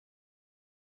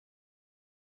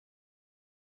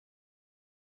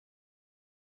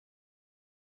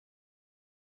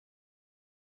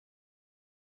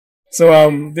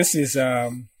So this is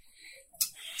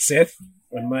Seth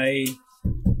on my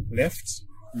left,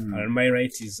 and on my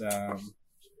right is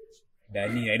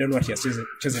Danny. I don't know what he has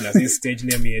chosen as his stage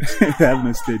name yet. I have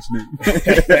no stage name.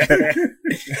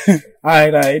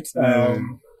 All right.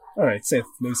 All right. Seth,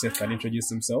 maybe Seth can introduce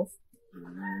himself.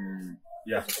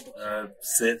 Yeah,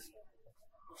 Seth.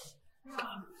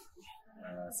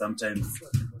 Sometimes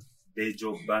day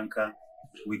job banker,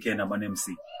 weekend I'm an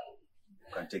MC. You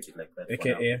can take it like that.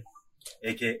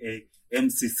 AKA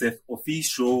MC Seth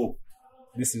official.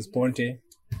 This is Ponte.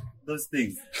 Those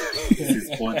things. This is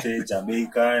Ponte,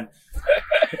 Jamaican,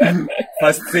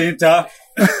 First Center.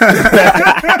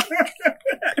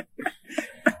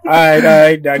 All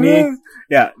right, Danny.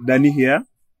 Yeah, Danny here.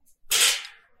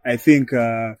 I think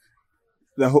the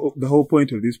whole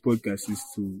point of this podcast is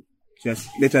to just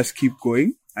let us keep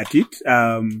going at it.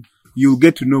 You'll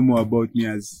get to know more about me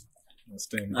as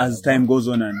time goes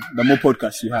on, and the more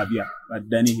podcasts you have. Yeah, but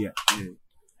Danny here. Yeah.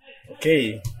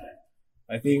 Okay,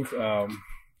 I think I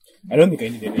don't think I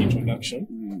need any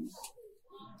introduction.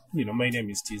 You know, my name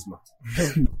is Tizma.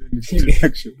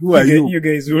 Who are you? You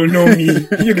guys will know me.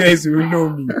 You guys will know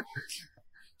me.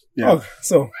 Yeah. Oh,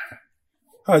 so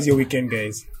how's your weekend,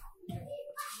 guys?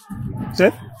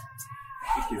 Seth?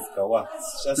 It is Kawa.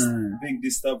 It's just being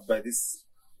disturbed by this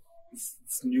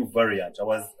new variant. I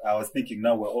was thinking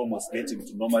now we're almost getting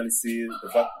to normalcy.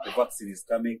 The vaccine is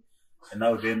coming, and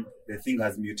now then the thing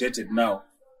has mutated now.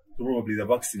 Probably the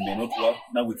vaccine may not work.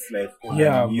 Now it's like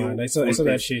man, I saw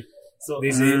that shit. So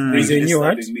there's a new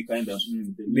what?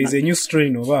 There's a new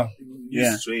strain over.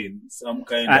 Yeah. Strain, some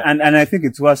kind and I think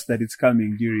it's worse that it's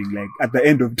coming during like at the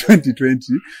end of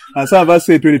 2020. And some of us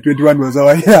say 2021 was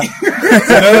our year. So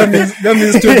that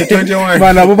means 2021.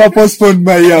 Man, I've over postponed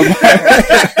my year.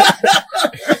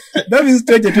 That means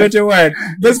 2021.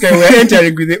 Basically, we're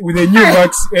entering with a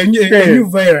new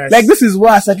virus. Like this is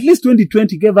worse. At least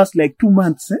 2020 gave us like 2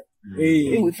 months.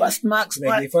 Hey, we first marks,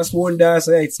 like the first wonders.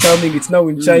 It's coming. It's now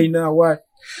in China. What?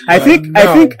 I think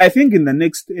in the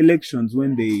next elections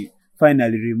when they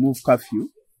finally remove curfew,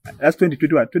 that's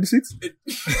 2021, 26. Okay.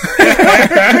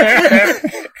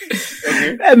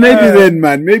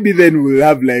 Maybe then we'll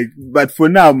have like. But for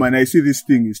now, man, I see this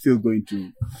thing is still going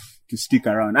to stick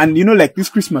around. And you know, like this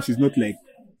Christmas is not like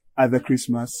other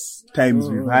Christmas times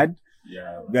we've had.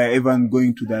 Yeah. Everyone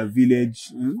going to the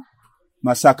village.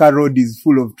 Masaka Road is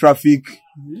full of traffic.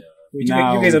 Wait,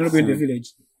 now, you guys are not going to the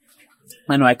village?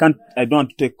 I know, I don't want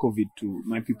to take COVID to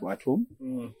my people at home.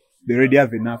 They already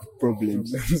have enough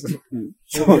problems.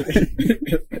 So,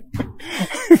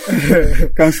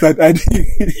 can't start adding.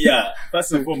 Yeah,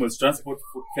 first and foremost, transport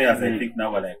fares I think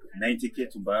now are like 90k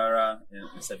to Mbara,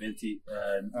 70,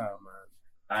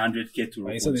 100k to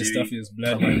Rukujiri. So the stuff is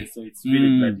bloody. So it's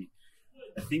really bloody.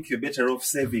 I think you're better off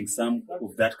saving some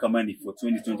of that money for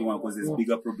 2021 because there's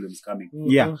bigger problems coming.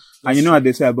 Yeah, and you know what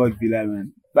they say about Villa,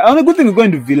 man. But the only good thing of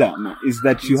going to Villa, man, is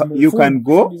that you can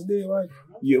go.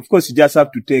 Of course, you just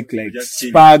have to take like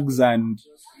Spags and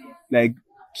like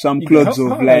some clothes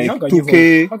of like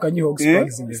 2K. How can you hog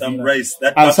Spags in the some Villa? rice?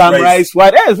 And some rice.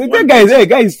 What else? The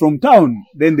guys from town.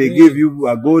 Then they give you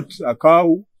a goat, a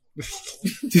cow.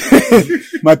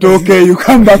 Matoke, you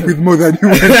come back with more than you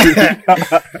went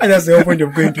to. And that's the whole point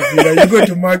of going to Villa. You go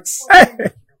to Max.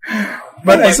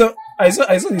 But I saw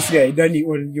this guy, Danny,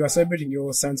 you are celebrating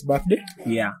your son's birthday.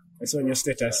 Yeah. I saw on your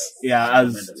status. Yeah,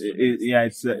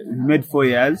 it's made 4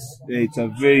 years. It's a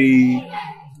very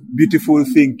beautiful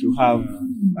thing to have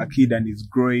a kid and he's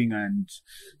growing, and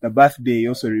the birthday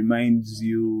also reminds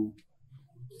you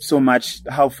so much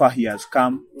how far he has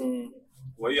come.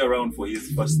 Were you around for his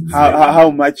first?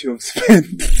 How much you've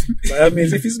spent? But that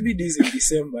means if his birthday is in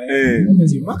December, that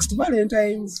means you maxed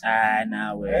Valentine's.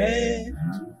 No way.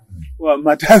 Well,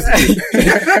 Mother's Day.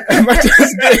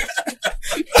 Mother's Day.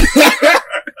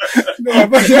 No,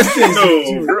 Mother's Day.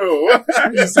 No, bro.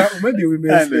 Maybe we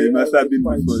may. It must have been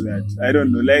before that. I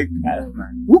don't know. Like,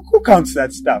 who counts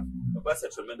that stuff? That's a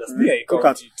tremendous thing. Yeah, who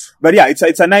counts it. But yeah,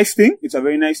 it's a nice thing. It's a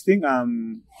very nice thing.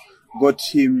 Got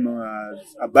him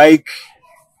a bike.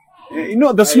 You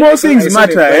know, the small things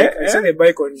matter, I saw the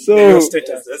bike on your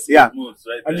status. Yeah.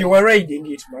 And you were riding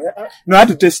it, man. No, I had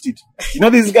to test it. You know,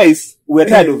 these guys, we're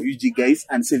tired of UG guys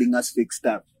and selling us fake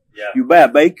stuff. Yeah. You buy a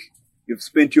bike, you've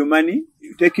spent your money,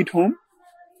 you take it home.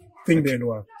 Thing didn't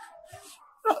work.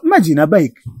 Imagine a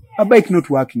bike not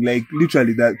working, like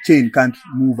literally the chain can't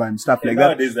move and stuff like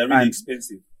that. Nowadays they're really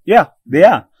expensive. Yeah, they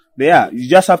are. You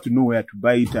just have to know where to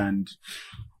buy it, and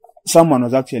someone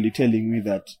was actually telling me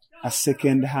that a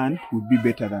second hand would be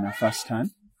better than a first hand.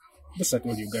 That's what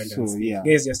Ugandans. So, yeah.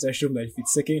 Guys just assume that if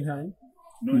it's second hand,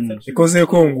 no, it's actually because they're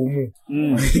Congo.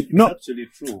 No, it's actually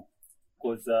true.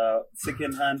 because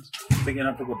second hand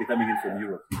people will be coming in from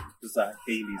Europe. Those are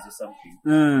Haleys or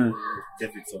something.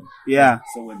 Davidson. Yeah.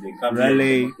 So when they come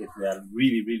Really? here, they are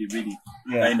really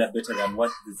Yeah. kind of better than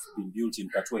what has been built in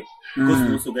Katwe.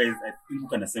 Because also guys, I think you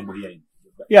can assemble here in.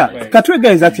 Yeah, Right. Katwe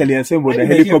guys actually assembled a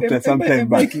helicopter sometime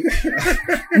back. Did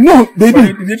No, they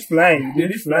did. it fly?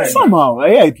 Did it fly? Somehow,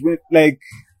 yeah, it went like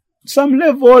some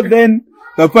level, then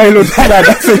the pilot had a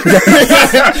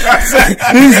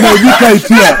this is my big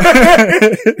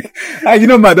idea. And you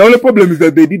know, man, the only problem is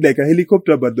that they did like a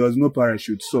helicopter, but there was no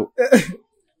parachute. So,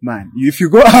 man, if you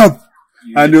go up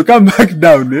and you come back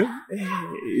down,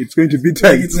 it's going to be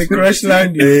tight. Like it's a crash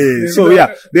landing. So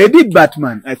yeah, they did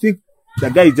Batman. I think the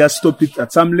guy just stopped it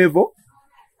at some level,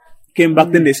 came back,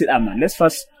 then they said, man, let's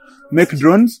first make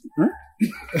drones.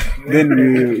 Then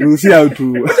we'll see how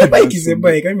to. The bike is a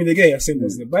bike. I mean, the guy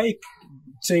assembles the bike,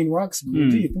 chain works,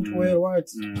 put oil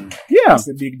works. Yeah, That's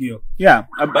a big deal. yeah.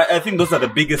 But I think those are the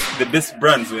best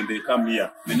brands when they come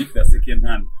here. Even if they're second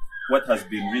hand, what has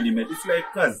been really made, it's like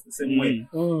cars, the same way.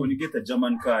 When you get a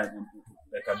German car,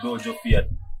 like a Dojo Fiat,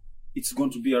 it's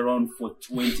going to be around for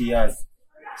 20 years,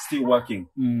 still working.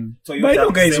 So you But I know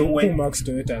have guys the same who way. marks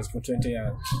Toyotas for 20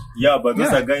 years. Yeah, but those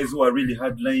are guys who are really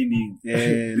hardlining.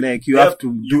 Yeah, like you have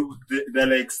to They're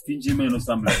like stingy men or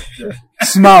something like that.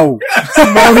 smile.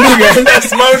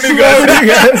 Small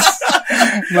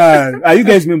niggas. Man, are you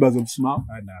guys members of Smile?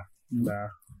 Nah.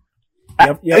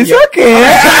 It's okay.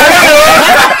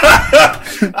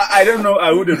 I don't know.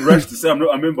 I wouldn't rush to say I'm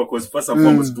not a member because first and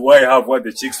foremost, do I have what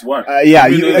the chicks want? Yeah,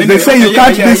 they say you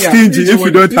can't be stingy if you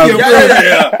don't have.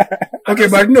 Yeah. Okay,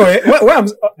 but no, Do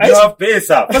you have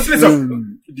pesa? First,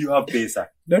 listen. Do you have pesa?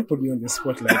 don't put me on the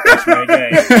spot like that, my guy.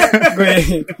 Go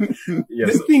ahead.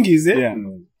 Yes. The thing is, Yeah.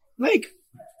 like,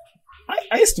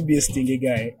 I used to be a stingy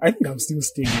guy. I think I'm still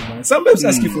stingy, man. Sometimes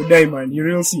ask you for diamond, you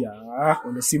will see,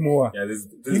 on the Simoa. Yeah, this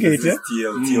Okay, is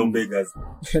TL beggars.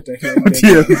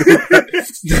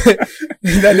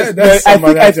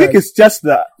 I think it's just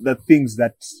the things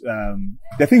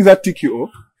that tick you off.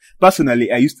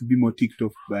 Personally, I used to be more ticked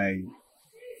off by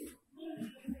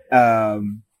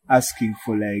asking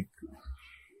for like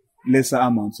lesser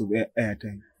amounts of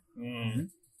airtime.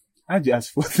 I just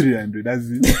asked for 300. That's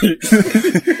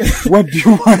it. What do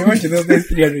you want? I want to know that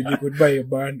 300 you could buy a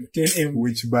bundle, 10 MB.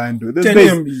 Which bundle? 10 Those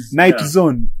days, MBs. night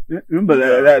zone. Remember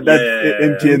that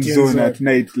MTN MTN zone zone. at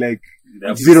night, like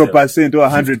Yeah. 0% or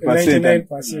 100%. 99%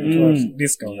 was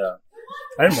discount. Yeah.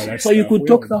 I remember that So you stuff. could We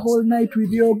talk all the was- whole night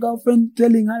with your girlfriend,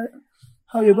 telling her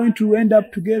how you're going to end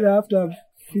up together after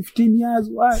 15 years.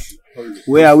 What?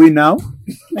 Where are we now?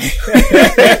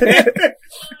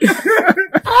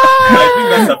 I think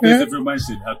that's a place every man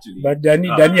should actually. But Danny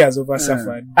has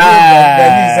oversuffered. Ah.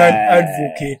 Danny is an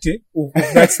advocate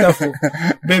of that stuff. Of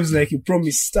babes, like you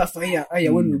promise stuff. When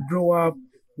we grow up,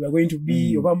 we are going to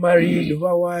be over married,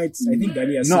 over what? I think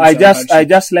Danny has. No, seen I some just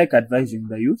hardship. like advising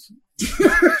the youth.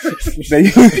 The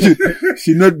youth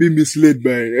should not be misled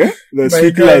by the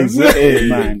sweet girls. lies. Hey,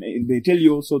 man, they tell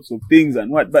you all sorts of things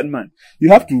and what, but man, you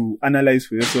have to analyze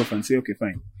for yourself and say, okay,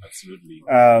 fine. Absolutely.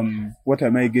 What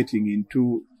am I getting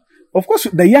into? Of course,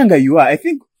 the younger you are, I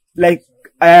think, like,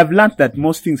 I have learned that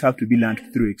most things have to be learned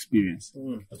through experience.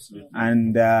 Absolutely.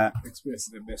 And, Experience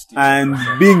is the best teacher. and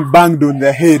being banged on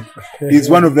the head is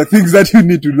one of the things that you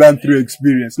need to learn through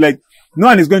experience. Like, no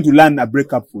one is going to learn a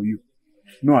breakup for you.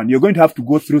 No one. You're going to have to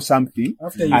go through something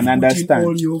After you and put in understand.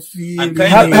 all your feelings, And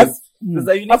kind of, there's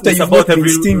a uniqueness After you've about not been every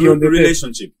stingy on the bed.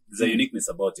 relationship. There's a uniqueness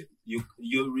about it.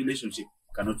 Your relationship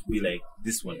cannot be like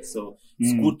this one. So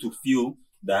it's good to feel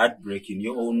the heartbreak in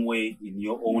your own way, in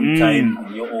your own time,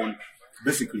 in your own,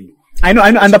 basically. I know.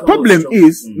 And the Strong, problem strong.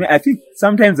 is, I think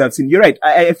sometimes I've seen, you're right.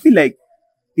 I feel like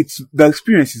the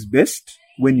experience is best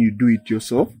when you do it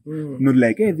yourself. Not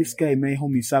like, hey, this guy, my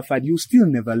homie suffered. You still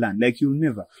never learn. Like, you'll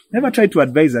never try to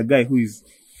advise a guy who is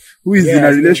in a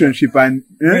relationship and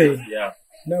Hey, Yeah.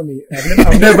 no, me.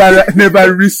 I've never,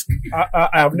 never risk.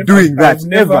 I've never doing that,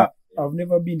 I've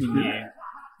never been in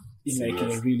like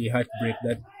a really heartbreak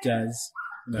that does.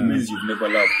 It means you've never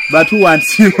loved. But who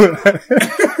wants you?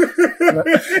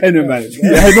 Anyway, man.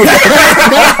 Yeah, I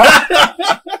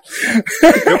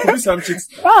There could be some chicks.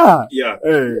 know. Yeah.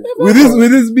 With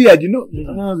this beard,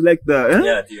 like the,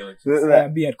 Yeah,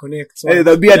 the Beard connects. Hey,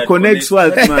 the beard Beard connects connects.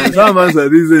 what, man? Some of us are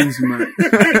reasons, man.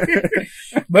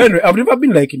 But anyway, I've never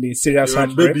been like in a serious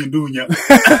heartbreak. baby dunya.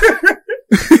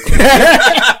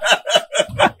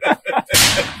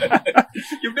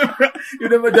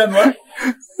 You've never done what?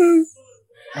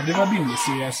 I've never been in a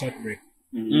serious heartbreak.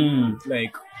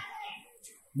 Like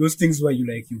those things where you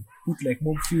put like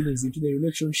more feelings into the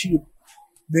relationship,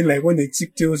 Then like when the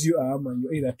chick tells you, man,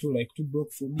 you're either too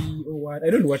broke for me or what. I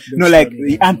don't know what. No, like,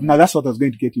 and now that's what I was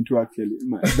going to get into actually.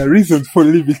 Man, the reasons for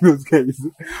leaving those guys.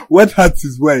 What hurts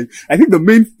is why. I think the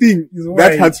main thing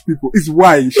that hurts people is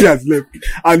why she has left.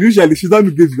 And usually she's the one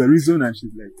who gives the reason and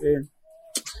she's like,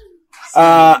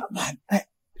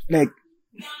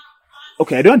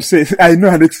 okay, I don't want to say I know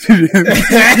an experience.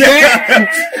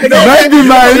 It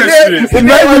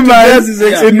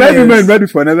might be mine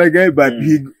for another guy, but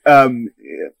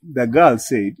the girl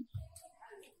said,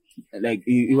 like,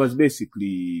 he was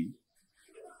basically,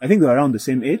 I think they were around the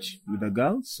same age with the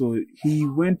girl, so he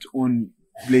went on,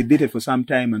 they dated for some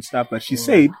time and stuff, but she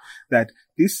said that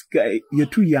this guy, you're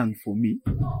too young for me.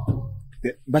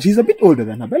 But he's a bit older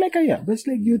than her, but like, yeah, but it's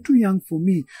like, you're too young for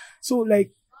me. So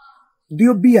like, do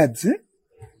your beards,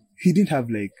 He didn't have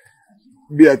like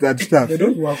beard and stuff. They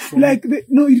don't work for like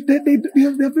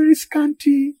they're very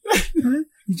scanty.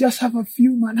 You just have a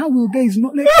few, man. How will guys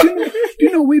not like? Do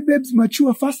you know we babes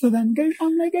mature faster than guys?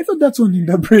 I'm like, I thought that's one in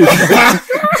the brain.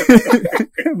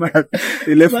 Man,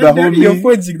 they left the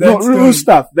whole real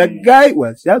stuff. That guy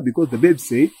was because the babe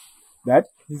said that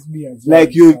his beards,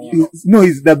 like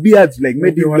it's the beards like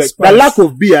made him like the lack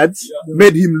of beards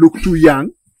made him look too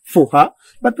young for her.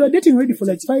 But we're dating already for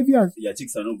like 5 years. Yeah,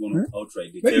 chicks are not going to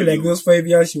outright. Maybe like those 5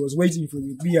 years she was waiting for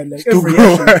the beard, like every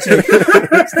year she would check.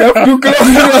 Stop too close.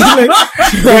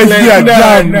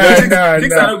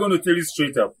 Chicks are not going to tell you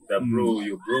straight up that bro,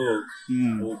 you're broke.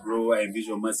 Oh bro, I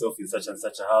envision myself in such and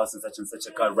such a house and such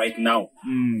a car right now.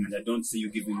 And I don't see you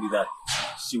giving me that.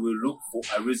 She will look for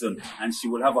a reason and she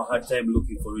will have a hard time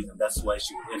looking for a reason. That's why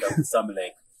she will end up with something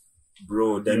like,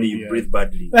 bro, Danny, you breathe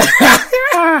badly.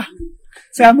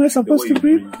 So am I supposed to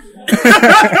breathe?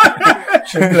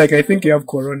 She'll be like, I think you have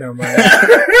corona, man.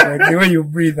 Like the way you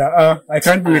breathe, I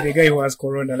can't be with a guy who has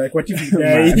corona. Like, what if you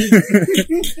die?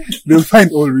 They'll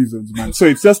find all reasons, man. So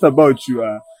it's just about you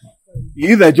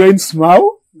either join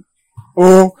SMAU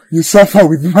or you suffer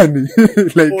with money.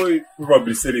 Like, or you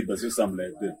probably celibacy or something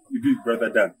like that. You be Brother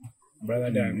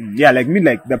Dan. Yeah, like me,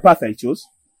 like the path I chose.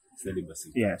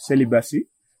 Celibacy. Yeah, celibacy.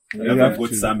 You haven't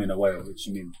got some in a while, which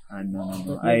you mean?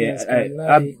 No. I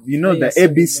you know the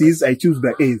ABCs, I choose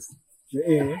the A's. The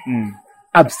A.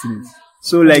 Abstinence.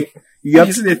 So like, you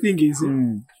have the thing is,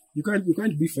 you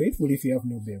can't be faithful if you have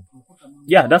no babe.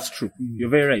 Yeah, that's true. You're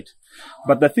very right.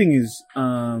 But the thing is,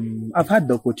 I've had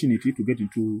the opportunity to get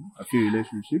into a few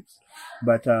relationships,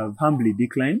 but I've humbly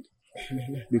declined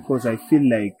because I feel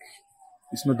like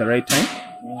it's not the right time.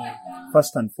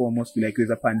 First and foremost, like there's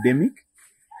a pandemic.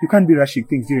 You can't be rushing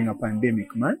things during a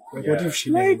pandemic, man. Like, what if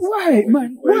she dies? Like, why,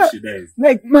 man? What if she dies?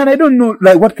 Like, man, I don't know,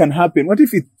 like, what can happen? What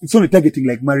if it's only targeting,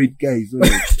 like, married guys or,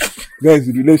 like, guys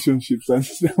with relationships and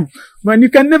stuff? Man, you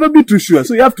can never be too sure.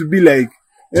 So you have to be, like,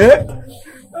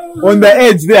 on the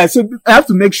edge there. So I have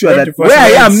to make sure that where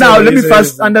I am now, let me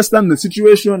first understand the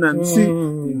situation and see.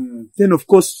 Then, of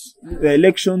course, the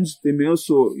elections, they may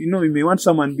also, you may want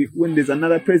someone when there's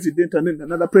another president and then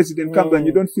another president comes and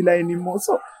you don't feel like anymore.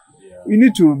 So, you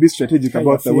need to be strategic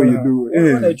about the way you do.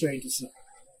 What are you trying to say?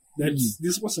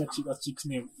 This was a chick's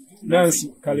name.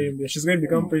 Nancy Kalembe. She's going to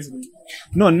become president.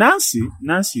 No, Nancy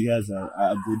has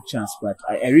a good chance, but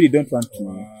I really don't want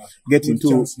to get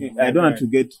into. I don't want to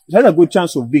get. It has a good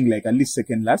chance of being like at least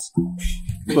second last,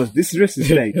 because this race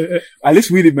is like at least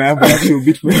Willie Mayamba will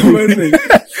beat me. He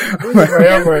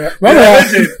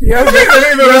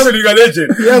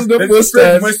has no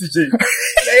posters.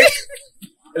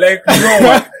 Like, you know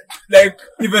what? Like,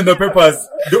 even the papers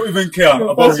don't even care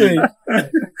about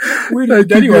it.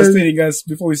 Daddy was telling us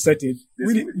before we started,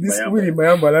 Willie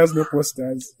Mayamba has no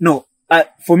posters. No,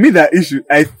 for me, the issue,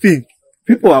 I think,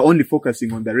 people are only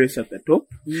focusing on the race at the top,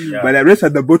 but the race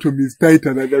at the bottom is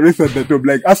tighter than the race at the top.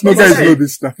 Like, us no guys know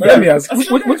this stuff. Let me ask,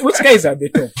 which guys are at the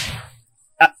top?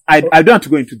 I don't want to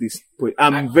go into this point.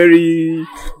 I'm very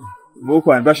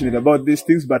vocal and passionate about these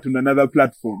things, but on another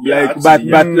platform. Yeah, but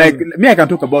like me, I can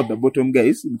talk about the bottom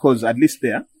guys because at least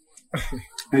there,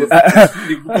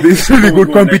 there's really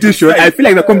good competition. I feel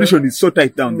like the competition is so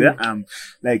tight down there.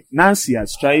 Like Nancy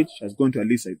has tried; she has gone to at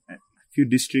least a few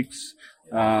districts.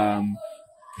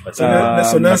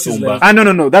 So Nancy is like,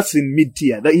 no, that's in mid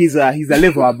tier. He's a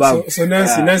level above. So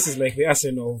Nancy is like the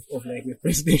Arsenal of like the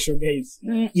presidential guys.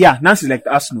 Yeah, Nancy is like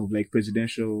the Arsenal of like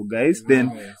presidential guys.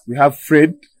 Then we have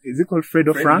Fred. Is it called Fred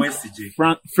or Frank?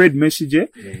 Fred Messige.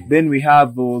 Then we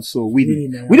have also Willie.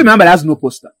 Willie Mayamba has no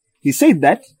poster. He said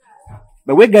that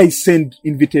the way guys send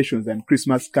invitations and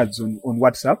Christmas cards on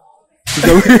WhatsApp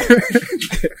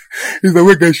is the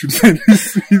way guys should send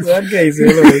this. That guy is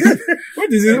always.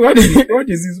 What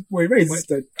is his point? Where is his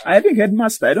start? I think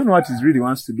headmaster. I don't know what he really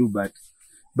wants to do, but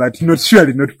but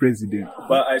surely not president.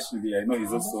 But actually, I know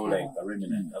he's also like a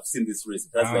remnant. I've seen this race.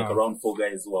 It has like around 4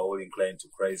 guys who are all inclined to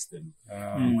Christ and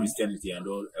Christianity and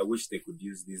all. I wish they could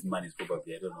use these monies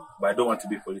probably. I don't know. But I don't want to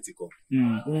be political. You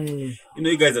know,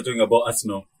 you guys are talking about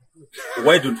Arsenal.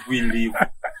 Why don't we leave?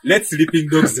 Let sleeping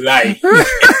dogs lie.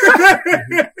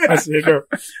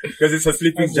 Because it's a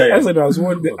sleeping giant.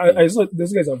 I saw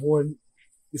those guys have won.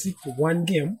 Is it one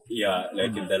game? Yeah,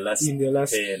 like in the last 10.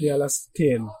 Their last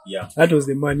 10. Yeah. That was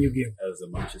the Man U game. That was the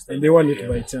Manchester. And they won it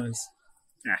by chance.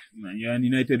 Man, you're an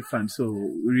United fan, so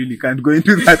we really can't go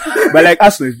into that. But like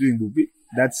Arsenal is doing good.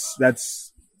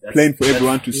 That's plain for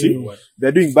everyone to see.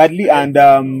 They're doing badly, and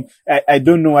I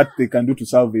don't know what they can do to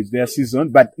salvage their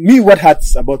season. But what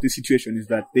hurts about this situation is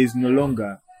that there is no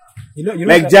longer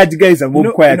like judge guys are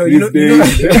more quiet these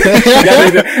days.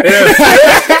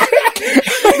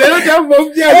 They don't have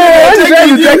more judge.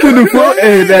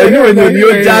 When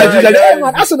you're judge, you're like, hey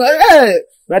man, Arsenal, hey.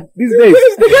 But these days,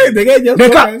 the guy just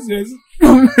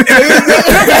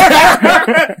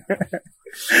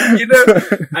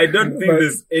I don't think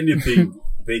there's anything.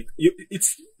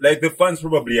 It's like the fans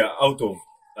probably are out of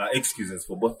excuses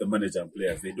for both the manager and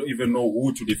players. They don't even know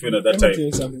who to defend at that time.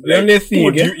 The only thing,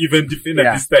 who do you even defend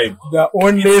at this time? The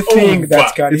only thing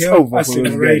that can help us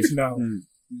right now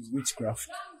is witchcraft.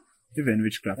 Even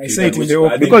witchcraft. I say it in the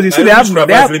open. Because you see, they have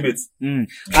limits. And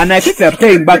I think they're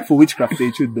paying back for witchcraft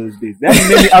they should those days. There are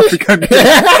many African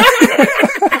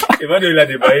Emmanuel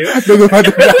Adebayo.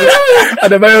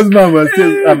 Adebayo's mom was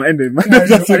still,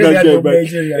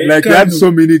 like, they had so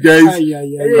many guys.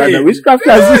 But the witchcraft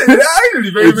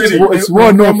it's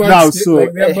worn off now, so.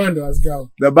 Like their bando has gone.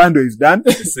 The bando is done.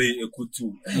 They say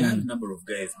Ekutu. I had a number of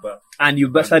guys, but. And you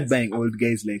start buying old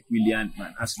guys like Willian,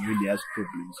 man. Arsenal really has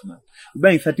problems, man. You're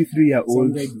buying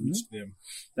 33-year-olds.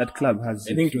 That club has.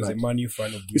 I think it was a Man U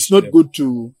fan of it's not good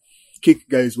to kick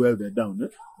guys while they're down, eh?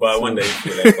 But I wonder if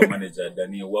you're like a manager,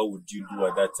 Daniel, what would you do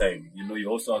at that time? You know, you're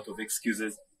also out of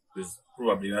excuses. There's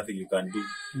probably nothing you can do.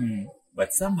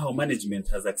 But somehow management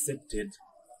has accepted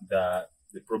the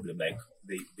problem. Like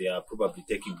they are probably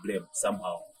taking blame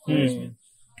somehow. Management.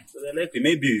 So they're likely,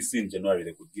 maybe in January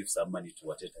they could give some money to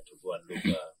Arteta to go and look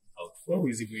out for. Who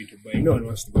is he going to buy? No one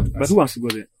wants to go. But who wants to go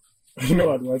there? No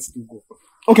one wants to go.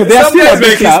 Okay, they are still a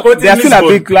big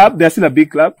club. They are still a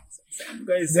big club.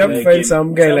 They have to find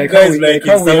some guy like how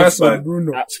we hustled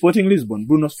Bruno. Sporting Lisbon.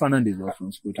 Bruno Fernandes was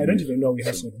from Sporting. I don't even know how we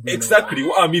hustled Bruno. Exactly.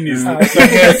 What I mean is some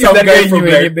that guy guy from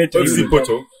knew like better. FC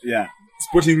Porto, Yeah.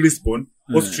 Sporting Lisbon,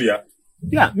 Austria.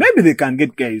 Yeah, maybe they can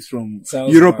get guys from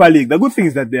South Europa Park. League. The good thing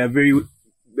is that they are very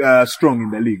strong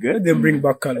in the league. Eh? Let them bring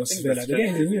back Carlos Vela. The guy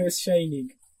is the newest shining.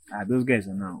 Those guys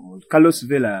are now old. Carlos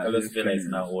Vela is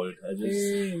now old.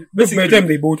 By the time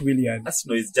they bought Willian.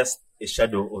 Arsenal is just a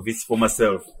shadow of its former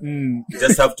self. Mm. You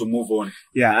just have to move on.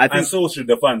 Yeah, I think And so should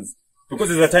the fans. Because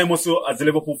there's a time also, as a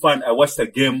Liverpool fan, I watched a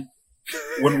game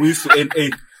when we used to end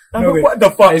 8th. What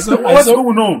the fuck? What's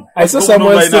going on? I saw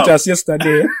someone's status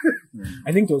yesterday.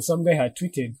 I think it was some guy had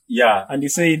tweeted. Yeah. And he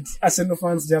said, Arsenal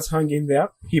fans just hung in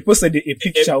there. He posted a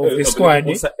picture of the squad.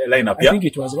 Lineup, I think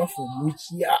it was from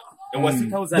which year? It was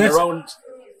 2000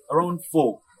 around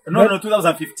 4. No,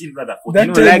 2015 rather.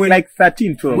 That time like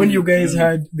 13, 12. when you guys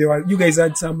had, you guys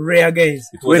had some rare guys.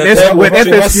 When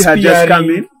FSC had just come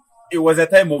in. It was a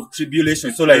time of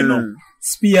tribulation, so like, no.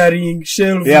 Spearing,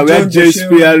 Shelf. Yeah, we had Jay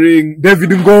spearing.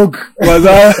 David Ngog was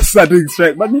our starting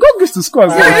strike. But Ngog used to score.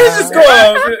 Yeah, he used to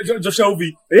score. Joshua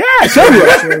Obi. Yeah, Shelby,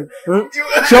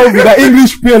 the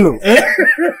English fellow.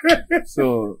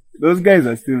 So, those guys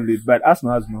are still lit, but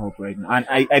Arsenal has no hope right now. And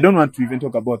I don't want to even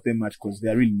talk about them much because they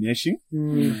are really gnashing.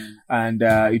 And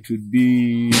it would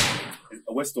be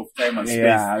a waste of time and space.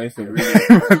 Yeah, a waste of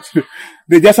time.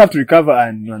 They just have to recover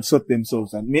and sort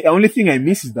themselves. And the only thing I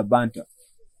miss is the banter.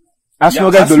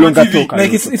 Arsenal guys no longer talk.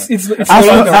 Like it's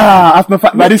Arsenal,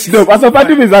 but it's dope. Arsenal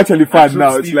party is actually fun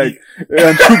now. It's like,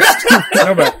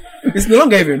 no, but it's no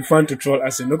longer even fun to troll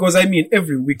Arsenal because I mean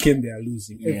every weekend they are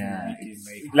losing.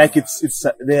 Like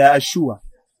they are sure.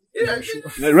 Yeah,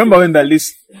 remember when the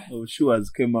list of Shuas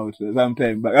came out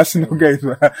sometime, but Arsenal guys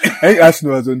were, I think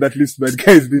Arsenal was on that list, but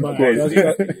guys didn't call. There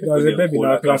was a baby in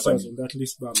our class was on that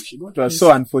list, but it was so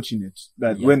unfortunate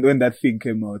that when that thing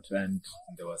came out and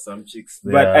there were some chicks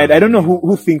there. But I don't know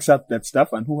who thinks up that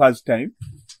stuff and who has time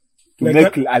to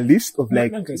make a list of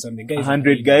like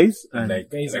 100 guys and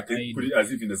guys put it as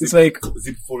if in a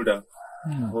zip folder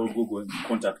or Google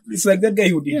contact list. It's like that guy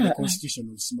who did the Constitution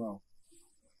with Smile.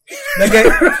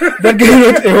 That guy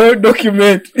wrote a whole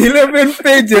document, 11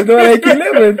 pages, or like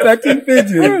 11, 13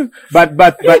 pages. But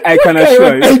I can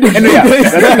assure you.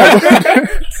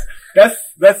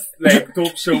 That's like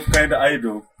top shelf kind of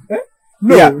idol.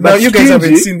 No, Yeah, now but you guys haven't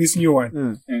stingy- seen this new one.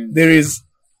 Mm.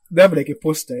 They have like a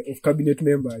poster of cabinet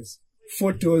members.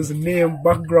 Photos, name,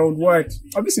 background, what?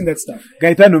 Have you seen that stuff?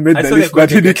 Gaetano made I the saw list, the but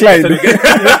he content. declined.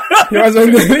 He was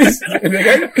on the list.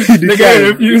 The guy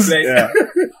refused. Yeah.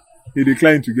 He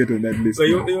declined to get on that list. So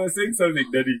you were saying something,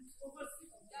 Daddy.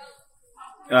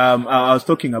 I was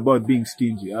talking about being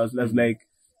stingy. I was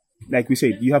like we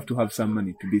said, you have to have some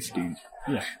money to be stingy.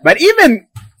 Yeah. But even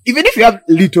if you have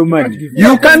little money, give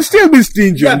you can still be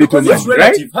stingy Yeah, on little because it's money, right?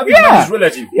 relative. Having money Yeah. is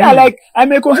relative. Yeah, like I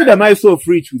may consider myself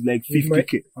rich with like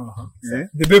 50k. Uh-huh. Yeah.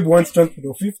 The babe wants transport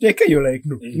of 50k. You're like,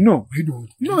 no, No, I don't.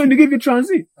 no, and they give you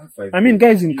transit. I mean,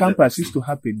 guys in campus used to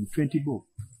happen with 20 bob.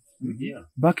 Yeah.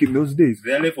 Back in those days,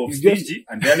 Their level of It's just- stingy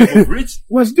and their level of rich.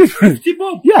 was different. 50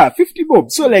 bob. Yeah, 50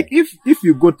 bob. So like if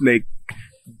you got like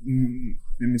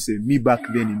let me say me back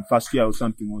then in first year or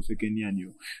something or second year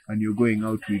and you're going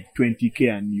out with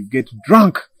 20k and you get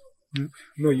drunk.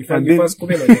 No, you And find then- the first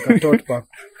copy like a tote pack.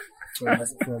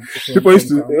 People used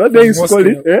to what they used to call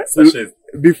it? Sachets.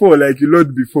 Before, like you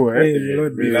load before, Yeah, you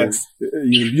load Relax.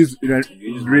 You use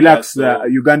use relax relax, or-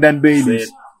 Ugandan Baileys.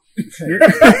 Said,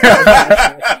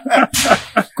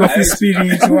 Coffee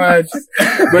spirit, what?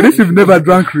 But if you've never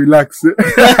drunk relax,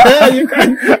 You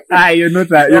can. you're not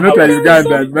a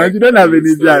Ugandan, man. You don't have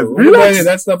any jazz. Relax.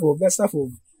 That stuff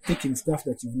of taking stuff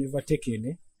that you've never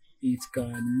taken, it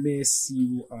can mess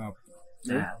you up.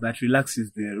 Yeah, but relax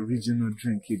is the original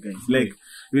drink, you guys. Like,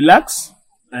 relax.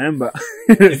 I remember.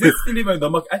 Is it still even in the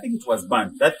market? I think it was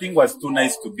banned. That thing was too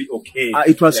nice to be okay.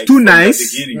 It was Like, too from the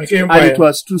nice. beginning. Like And Empire. it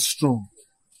was too strong.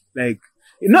 Like,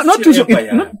 not too Still strong,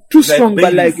 Empire. not too It's like strong,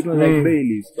 but like, Baileys. it was like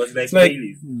Baileys. It was like, It's like,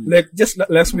 Baileys. like just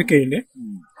last weekend,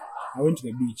 I went to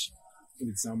the beach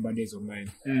with some buddies of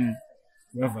mine.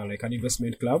 We have like an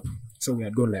investment club, so we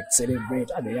had gone like celebrate.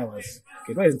 The year was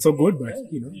okay, it wasn't so good, but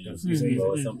it was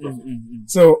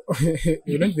So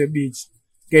we went to the beach,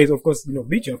 guys. Of course,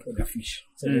 beach you have to fish.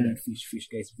 So we had fish,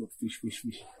 guys. Brought fish.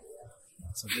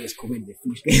 So guys covered the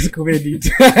fish, guys covered it.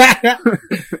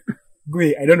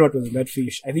 Wait, I don't know what was in that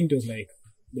fish. I think it was like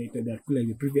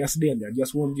the previous day, and they had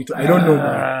just warmed it. I don't know.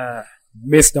 Man.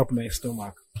 Messed up my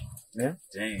stomach. Yeah,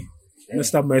 Dang.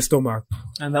 messed up my stomach.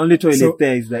 And the only toilet So-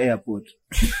 there is the airport.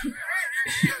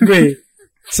 Great.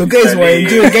 So guys were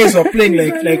enjoying. Guys were playing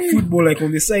like football, like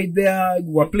on the side there.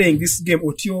 We were playing this game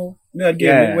Otio. That game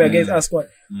Yeah. where guys ask what.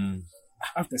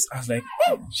 After I was like,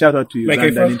 Shout out to Like I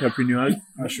Ugandan felt- entrepreneurs.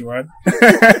 sure.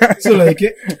 So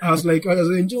I was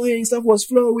enjoying. Stuff was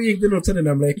flowing. Then all of a sudden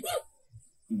I'm like,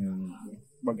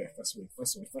 my guy, first wait,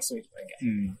 my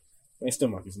guy. My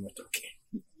stomach is not okay.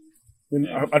 Then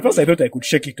at first I thought I could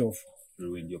shake it off.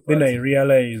 Ruined your Then party. I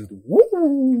realized,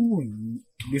 woo,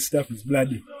 this stuff is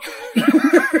bloody.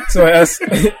 So I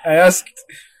asked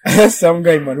some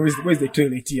guy, man, where's the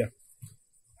toilet here?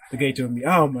 The guy told me,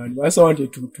 man, I also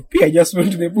wanted to pee. I just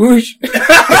went to the bush.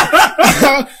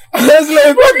 I was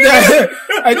like, what the hell?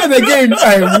 I told the guy,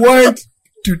 I want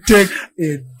to take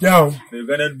it down. The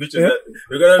Ugandan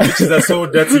bitches are so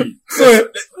dirty. So,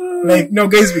 like, now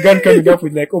guys began coming up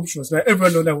with like options. Like,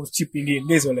 everyone know that was chipping in.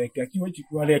 Guys were like you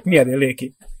were like near the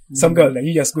lake. Some girl like,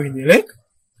 you just go in the lake,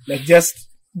 like just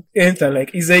enter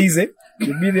like easy.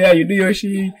 You be there, you do your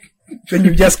shit, then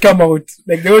you just come out.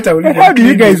 Like the water will even How do you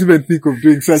clean guys even think of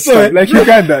doing such So, stuff? Like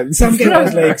Ugandans. Some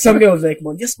guy was like,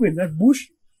 man, just go in that bush,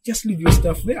 just leave your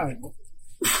stuff there and go.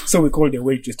 So we called the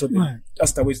waitress, told them,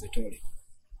 asked her, where's the toilet?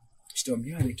 She told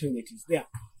me, the toilet is there.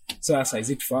 So I asked her, is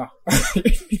it far?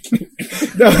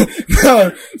 No,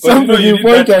 something you need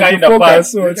important that to kind of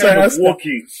focus part. on. So I asked her,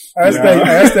 Walking. I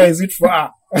asked her, is it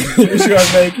far? She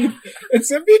was like,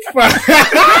 it's a bit far.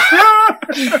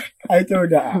 I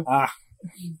told her,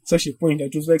 So she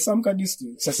pointed, it was like some kind of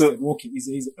distance. So I said, walking is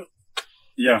easy.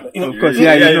 Yeah. Of course,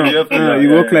 you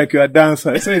walk like you're a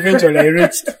dancer. So eventually I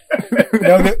reached.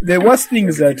 Now the worst thing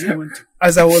is that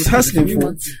as I was hustling for,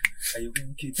 Are you going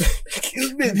to keep?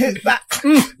 Excuse me, hit back.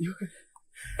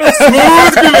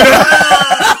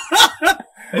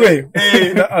 wait,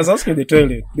 I was asking the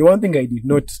toilet. The one thing I did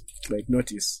not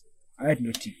notice, I had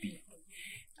no TP.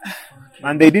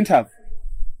 And they didn't have.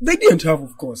 They didn't have,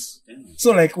 of course.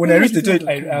 So like when I reached the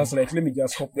toilet, I was like, let me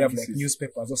just hope they have like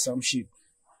newspapers or some shit.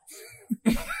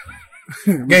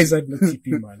 Guys had no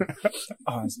TP, man.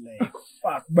 I was like,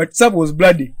 fuck. But some was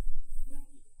bloody.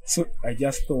 So I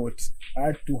just thought I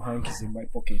had 2 hankies in my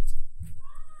pocket.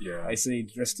 Yeah. I said,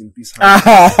 rest in peace, hankies.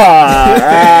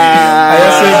 I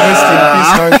just said,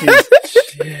 rest in peace, hankies.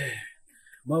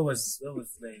 That was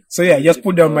like. So yeah, I just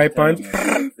put down my pants.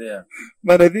 There.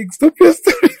 But I think stop your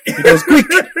story. It was quick.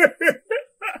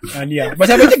 And yeah, but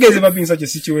have you guys ever been in such a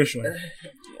situation?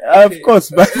 Of course,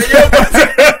 but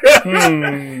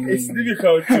It's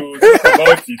difficult to talk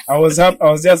about it. I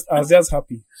was just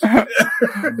happy.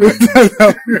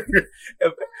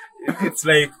 It's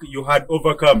like you had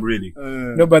overcome, really.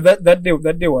 No, but that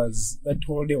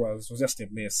whole day was just a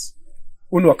mess.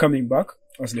 When we were coming back,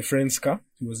 I was in a friend's car.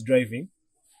 He was driving.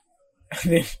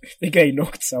 And then the guy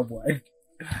knocked someone.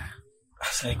 I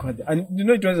was like, what and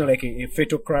it wasn't like a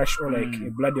fatal crash or like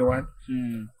a bloody one.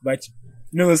 But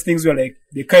those things where like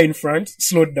the car in front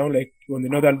slowed down like on the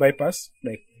northern bypass,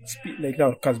 like like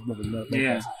now cars move on the northern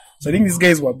bypass. So I think these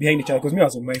guys were behind each other because me I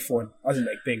was on my phone. I wasn't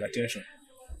like paying attention.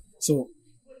 So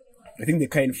I think the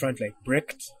car in front like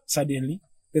braked suddenly.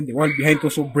 Then the one behind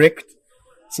also braked.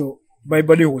 So my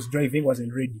buddy who was driving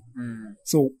wasn't ready.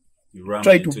 So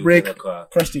tried to brake,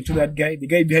 crashed into that guy. The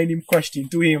guy behind him crashed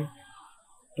into him.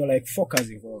 There were like 4 cars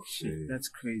involved. That's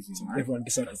crazy. So everyone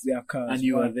decided their cars. And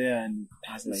you were there and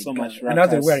has like so much. And now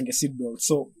they're wearing a seatbelt.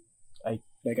 So I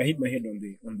hit my head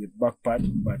on the back part,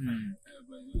 but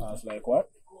I was like, what?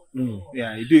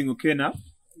 Yeah, you doing okay now?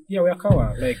 Yeah, we're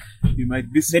covered. Like you might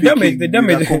be speaking the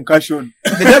damage, with a concussion.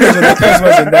 The damage on the cars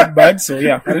wasn't that bad, so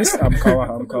yeah, at least I'm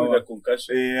covered. With a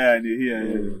concussion. Yeah.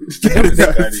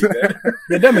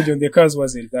 The damage on the cars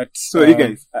wasn't that. So, you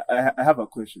guys, I have a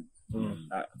question.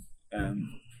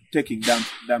 Taking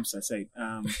dumps aside,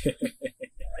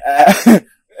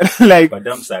 like, but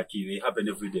dumps are key. They happen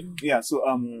every day. Yeah. So,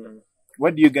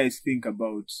 what do you guys think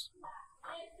about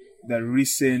the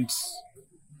recent,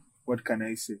 what can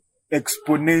I say,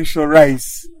 exponential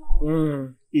rise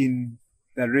in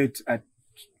the rate at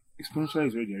exponential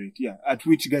rise rate? Yeah, at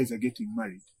which guys are getting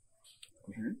married.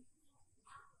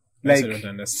 Like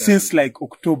since like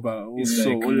October or so,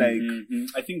 like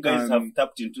I think guys have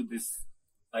tapped into this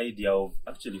idea of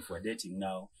actually if we're dating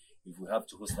now, if we have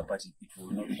to host a party, it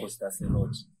will not cost us a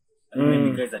lot. And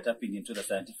many guys are tapping into the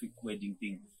scientific wedding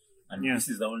thing. And this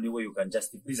is the only way you can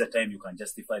justify. This is the time you can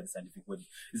justify the scientific wedding.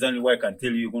 It's the only way I can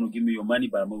tell you you're going to give me your money,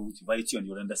 but I'm going to invite you and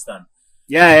you'll understand.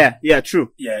 Yeah,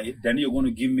 true. Yeah, then you're going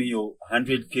to give me your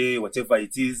 100K, whatever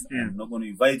it is. And I'm not going to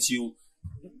invite you.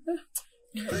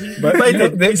 But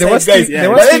there was guys,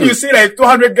 but then you see like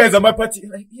 200 guys at my party,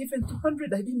 like even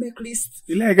 200, I didn't make list.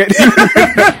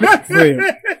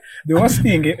 The worst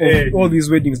thing of all these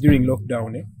weddings during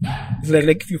lockdown, it's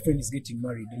like if your friend is getting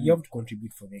married, you have to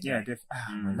contribute for them. Yeah,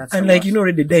 that's and like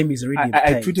already the dime is already.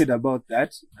 I tweeted about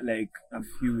that like a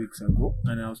few weeks ago,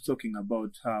 and I was talking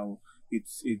about how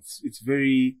it's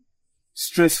very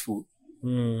stressful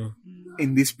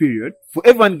in this period for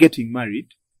everyone getting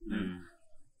married.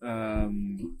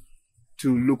 To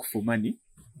look for money,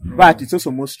 but it's also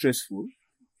more stressful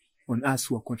on us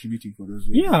who are contributing for those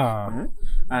weddings. Yeah.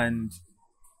 And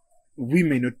we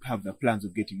may not have the plans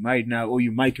of getting married now, or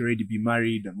you might already be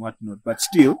married and whatnot, but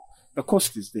still, the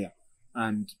cost is there.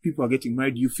 And people are getting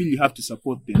married, you feel you have to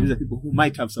support them. These are people who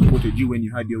might have supported you when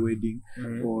you had your wedding,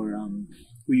 or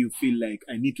who you feel like,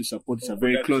 I need to support. It's a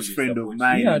very close friend of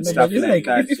mine and stuff like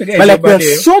that. But like, there are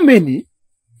so many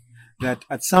that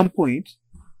at some point,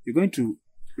 you're going to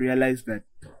realize that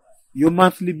your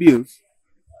monthly bills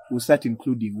will start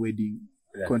including wedding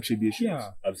contributions.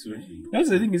 Yeah, absolutely. That's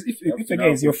the thing is, if a guy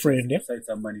is your friend, side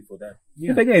some money for that.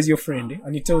 If a guy is your friend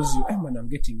and he tells you, "Hey man, I'm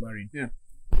getting married," you're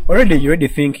already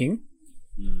thinking,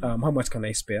 how much can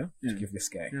I spare to give this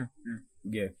guy?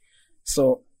 Yeah.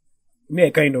 So me,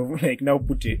 I kind of like now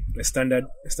put a standard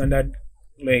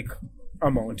like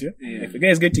amount. If a guy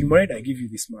is getting married, I give you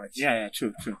this much. Yeah,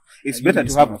 true. It's better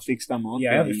to have a fixed amount.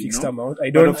 Yeah, I have a fixed amount. I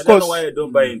don't know why I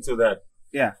don't buy into that.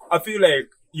 Yeah, I feel like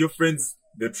your friends.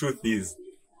 The truth is,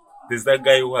 there's that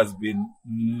guy who has been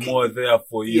more there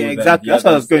for you. Yeah, exactly. That's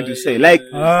what I was going to say. Like,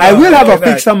 I will have a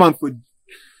fixed amount for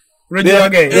regular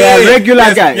guys. They are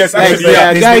regular guys. Yes, like, they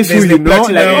are guys who you know,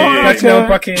 platinum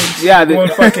package. Yeah, gold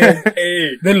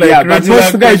package. Then like, but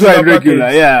most guys who are regular.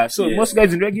 Yeah, so most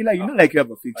guys in regular, you know, like you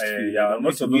have a fixed fee. Yeah,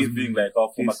 most of those being like our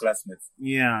former classmates.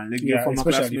 Yeah, like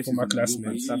especially former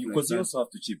classmates. Because you also have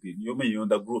to chip in. You're on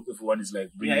the group. Everyone is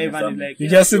like bringing. Yeah, everyone is like. You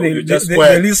just see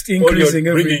the list increasing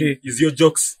every day. Is your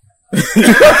jokes?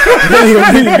 You're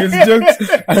bringing his jokes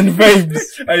and vibes.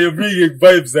 And you're bringing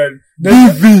vibes and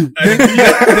BV.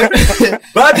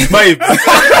 Bad vibes.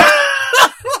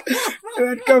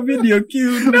 That can video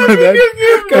killed.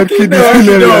 That kid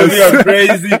is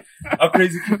crazy. A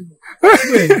crazy kid.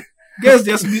 Guys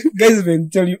even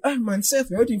tell you, man, Seth,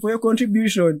 we're waiting for your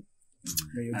contribution.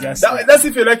 That's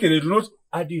if you like it. They do not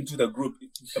add you into the group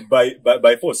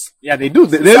by force. Yeah, they do.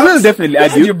 They will definitely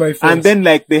add you by force. And then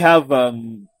like they have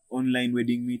online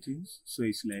wedding meetings. So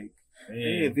it's like,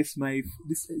 hey,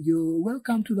 you're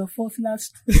welcome to the 4th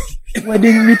last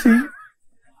wedding meeting.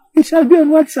 It shall be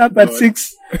on WhatsApp at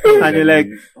 6. And you're like,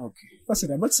 okay.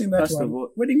 Person, I'm not saying that First of one.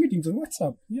 all- Wedding meetings on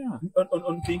WhatsApp. Yeah.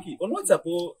 On Pinky. On WhatsApp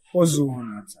or Or Zoom. On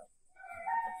WhatsApp.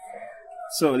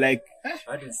 So like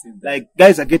I didn't see that. like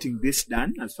guys are getting this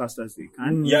done as fast as they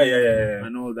can Yeah.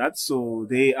 and all that. So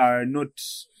they are not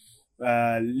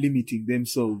limiting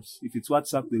themselves. If it's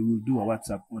WhatsApp, they will do a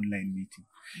WhatsApp online meeting.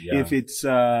 Yeah. If it's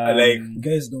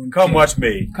Guys don't Come care. what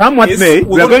may. come what Yes, may,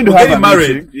 we are going to we're have getting a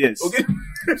married. meeting. Yes. Okay.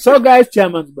 So guys,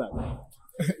 chairman's back.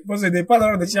 Because they pass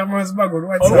around the chairman's bag on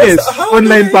WhatsApp. Yes, How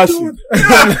online do they password.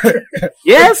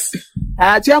 Yes.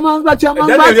 Chairman's back, chairman's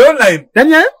Daniel, back. you're online.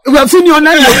 Daniel, we have seen you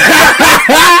online.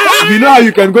 You know how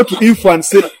you can go to info and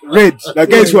say read. The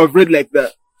guys who have read like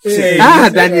that. Hey,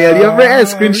 Daniel, you've read a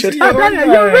screenshot. Daniel,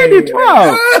 you read it.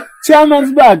 Wow.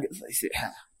 Chairman's bag. So I say,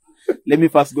 let me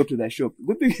first go to the shop.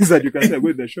 Good thing is that you can say, go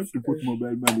to the shop to put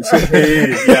mobile money. So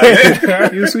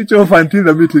you switch off until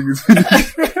the meeting is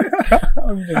finished.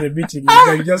 After the meeting, you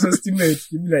can just estimate.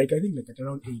 You'll be like, I think like at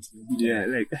around 8. Yeah,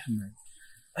 like,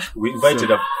 We invited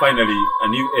finally a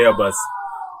new Airbus.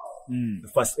 The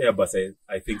first Airbus,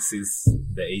 I think, since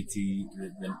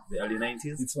the early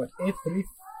 90s. It's what,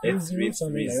 A330,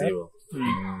 something like that.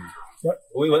 A330. What?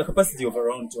 We have a capacity of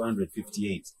around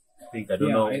 258. I think. I don't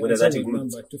Yeah, know I whether saw that the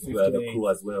includes number, the 258. crew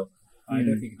as well. I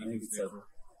don't think I think it's it's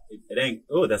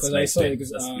that's because I nice. saw Then. it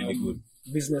because That's really good.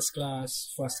 business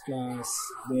class, first class,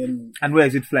 then and where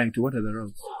is it flying to? What are the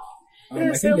routes?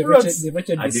 I think they've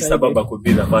actually Addis decided. Ababa could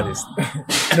be the farthest.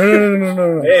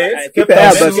 No. Hey, Cape Town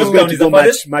Airbus is Cape going Town to is go the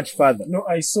farthest. much further. No,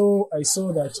 I saw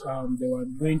that they were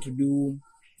going to do.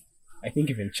 I think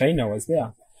even China was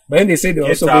there, but then they said they were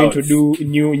Get also going out. to do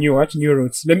new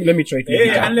routes. Let me try to. Hey,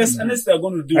 look it up. unless they're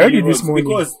going to do I heard it new this roads, morning.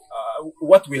 because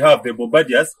what we have, the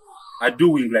Bombardiers are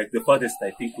doing like the farthest I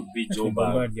think would be The Joburg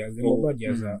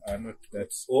Bombardiers are not that.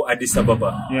 or Addis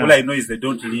Ababa. Yeah. All I know is they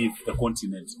don't leave the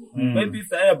continent. Maybe if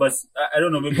the Airbus, I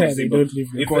don't know, maybe Yeah, we'll see, they but don't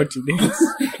leave the if continent.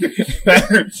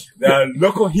 they are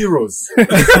local heroes.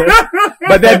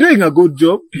 But they're doing a good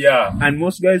job. Yeah. And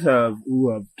most guys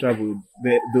who have traveled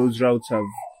those routes have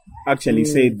actually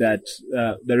said that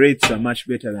the rates are much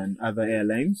better than other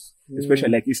airlines, especially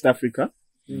like East Africa.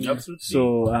 Absolutely.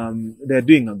 So they're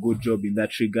doing a good job in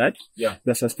that regard. Yeah.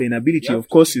 The sustainability, Yeah. of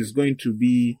course, is going to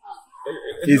be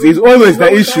is always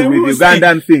the issue with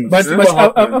Ugandan things. But what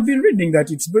happens. I've been reading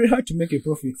that it's very hard to make a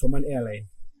profit from an airline.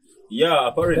 Yeah,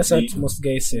 apparently That's what most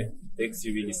guys say. takes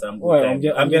you really some good Well, time.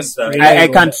 I'm just really- I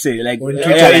can't say like On airlines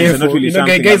Twitter, are not info. really You know,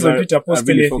 something guys on I'm Twitter post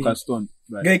really anything. focused on.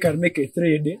 But Guy can make a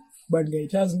trade, but guy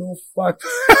it has no facts.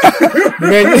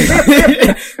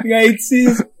 guy it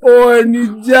sees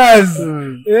only jazz.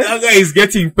 Yeah? That guy is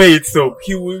getting paid, so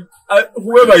he will,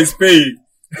 whoever is paying,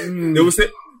 they will say,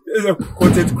 there's a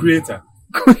content creator.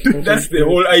 That's the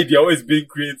whole idea, always being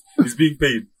is being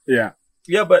paid. yeah.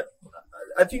 Yeah, but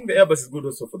I think the Airbus is good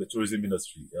also for the tourism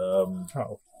industry.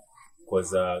 How?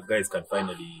 Because guys can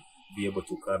finally be able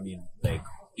to come in, like,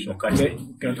 catch They-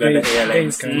 the can Uganda fly-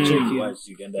 Airlines, can check in. watch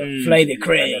Uganda, Fly the Uganda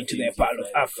crane to things, the part of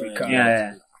fly the Africa. crane,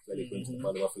 Yeah. fly the crane to the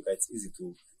part of Africa. It's easy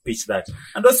to pitch that.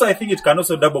 And also, I think it can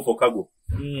also double for cargo.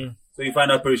 So you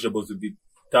find out perishables will be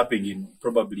tapping in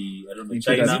probably, I don't know, Into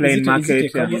China. the plane Is it a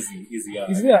market. cargo? Easy, yeah.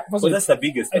 Is there? But that's the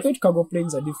biggest. I thought cargo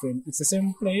planes are different. It's the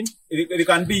same plane. It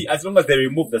can be, as long as they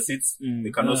remove the seats, they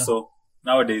can also,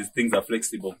 nowadays things are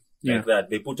flexible like that.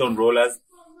 They put on rollers,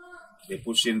 they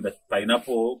push in the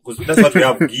pineapple, because that's what we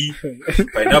have, ghee,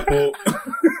 pineapple,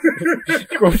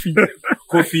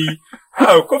 coffee.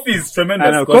 Oh, coffee is tremendous.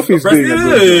 I know, 'cause coffee is doing a Brazil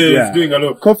good job, yeah. is doing a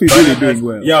lot. Coffee is really Bananas, doing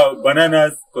well. Yeah,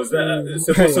 bananas, because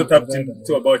it's also tapped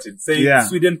into about it. Saying Yeah.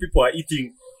 Sweden people are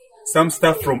eating some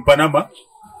stuff from Panama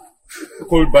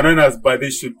called bananas, but they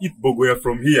should eat bogoya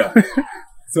from here.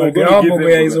 So But we're the gonna give them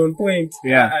Bogoya is bogoya. on point.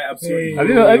 Yeah. I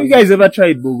absolutely. Have you guys ever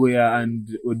tried Bogoya and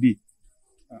Odi?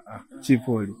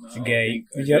 Chipotle. Guy,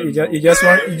 you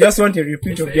just want a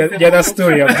repeat of the other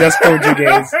story I've just told you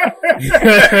guys.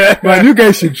 Man, you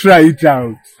guys should try it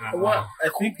out. What? I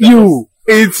think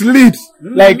It's lit.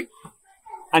 Like,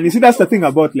 and you see, that's the thing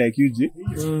about like UG.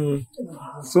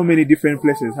 So many different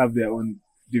places have their own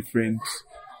different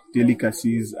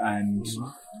delicacies and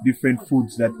different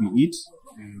foods that we eat.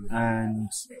 And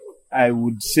I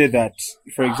would say that,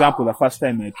 for example, the first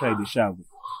time I tried the shabu,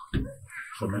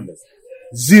 tremendous.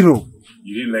 0.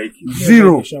 You didn't like it.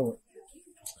 0.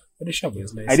 But the shower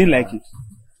is nice. I didn't like it.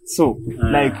 So,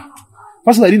 like,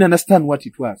 first of all, I didn't understand what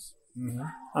it was.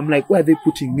 I'm like, why are they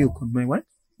putting milk on my what?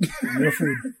 Your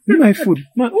food. In my food.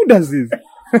 Man, who does this?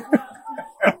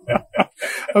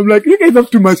 I'm like, you guys have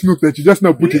too much milk that you just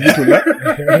now putting it on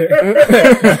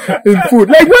that in food.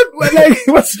 Like what? Like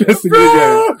what's stressing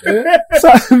you guys?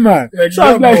 So man, Like, so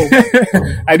I was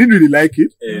like, I didn't really like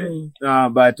it. Yeah.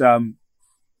 But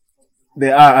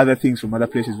there are other things from other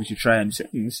places which you try and say,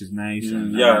 this is nice.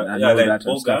 And all like that and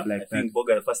Boga. stuff like I that. think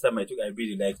Boga, the first time I took, I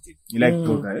really liked it. You like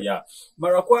Boga? Eh? Yeah.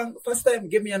 Marakwang, first time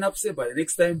gave me an upset, but the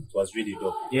next time it was really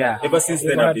dope. Yeah. Ever since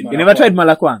then, Never I've been. had You never tried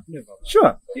Malakwang? Never.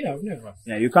 Sure. Yeah, I've never.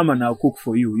 Yeah, you come and I'll cook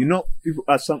for you. You know, people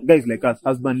are some guys like us,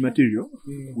 husband material.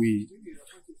 We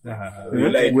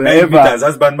We're like 9 wherever- meters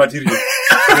husband material.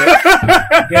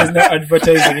 Guy's not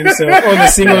advertising himself. All the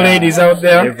single ladies out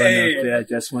there, everyone out there, I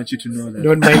just want you to know that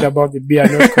don't mind about the beer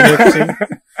not connecting.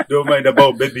 Don't mind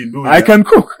about baby Nuna. I can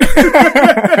cook.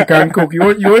 You can cook. You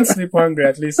won't sleep hungry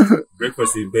at least.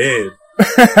 Breakfast in bed.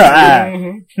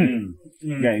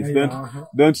 Guys, Yeah.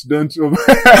 don't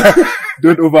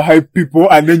don't overhype people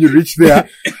and then you reach there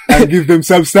and give them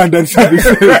substandard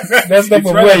services. That's not It's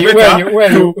from rather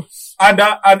where you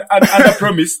under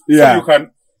promise, Yeah. so you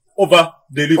can over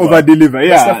deliver. Over deliver,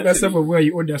 yeah. that's not from where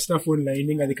you order stuff online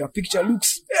and like a picture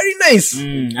looks very nice.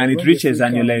 And it reaches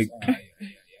and you're like,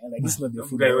 Like this is not the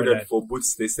food Guy I ordered ordered. for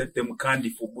boots. They sent them candy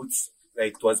for boots.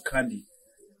 Like it was candy,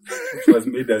 which was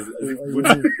made as boots.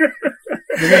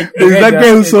 there's that guy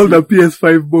who sold a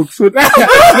PS5 box. So that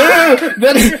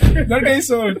guy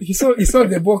sold. He sold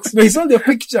the box. No, he sold the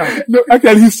picture. no,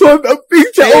 actually, he sold a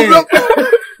picture of the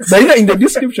But you know, in the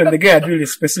description, the guy had really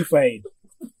specified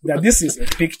that this is a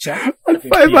picture. of a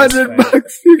 500 PS5.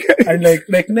 bucks. You guys. And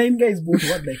like 9 guys bought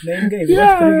what? Like 9 guys?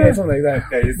 Yeah. What, 3 guys? Something like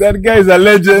that. That guy's a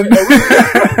legend.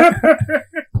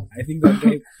 I think that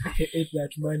guy ate that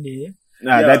money.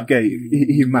 Nah, Yeah. that guy,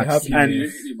 he must. Happy And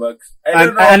days.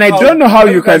 And I don't know how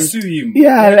you can sue him.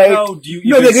 Yeah, like- how do you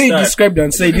No, even the guy start? described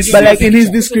and said this. but is like in his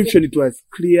description, it was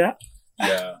clear.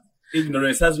 Yeah,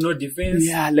 ignorance has no defense.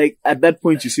 Yeah, like at that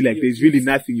point, you see, like there's really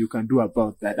nothing you can do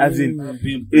about that. As in,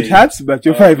 Being it played. hurts, but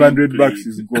your Being 500 bucks played.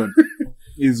 is gone.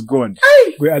 Is gone.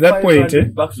 Wait, at that point,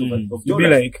 500 bucks of you'll be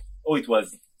dollars. like, Oh, it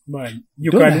was man, you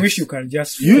Dollars. can wish you can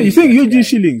just. You fetch think that you guy. did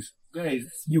shillings? guys.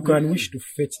 You can wish to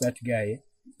fetch that guy.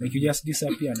 Like you just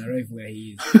disappear and arrive where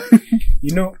he is.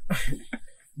 You know,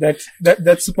 that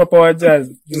superpower jazz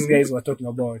these guys were talking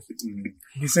about.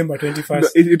 December 21st. No,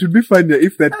 it would be funnier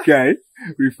if that guy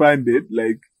refunded,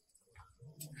 like,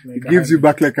 like, gives you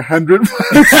back like 100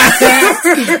 bucks.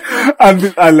 and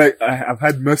like, I've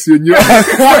had mercy on you. like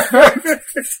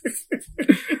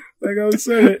I was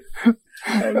sorry.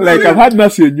 Like, I've had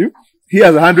mercy on you.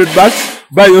 Here's 100 bucks.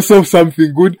 Buy yourself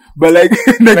something good. But like,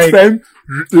 next Like, time,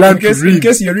 learn to In read.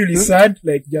 case you're really sad,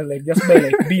 just buy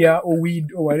like beer or weed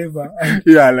or whatever. And,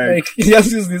 Yeah, like, like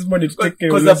just use this money to take care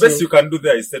of Because the yourself. best you can do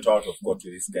there is settle out of court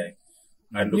with this guy.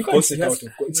 And You of can't course, set out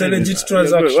of court. It's a Yeah. legit what,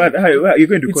 transaction. how, you're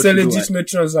going to It's court a to do what? legitimate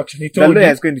transaction. He The told lawyer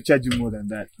you. is going to charge you more than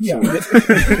that. Yeah.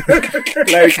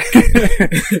 Like,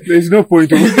 there's no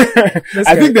point.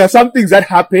 I think there are some things that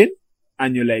happen,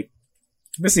 and you're like,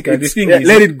 Basically, the thing yeah, is,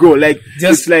 let it go. Like,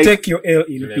 just it's like, take your L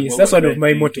in Like, peace. what That's was one I of my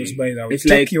thinking? mottos, by the way. It's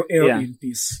Take like- your L yeah. in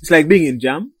peace. it's like being in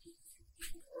jam.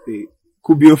 They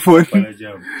could be your phone.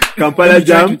 Jam. Kampala You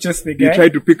try jam. to chase the You guy. try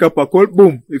to pick up a call,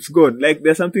 boom, it's gone. Like,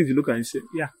 there's some things you look at and say,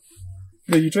 yeah.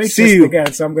 No, you try to See chase you. the guy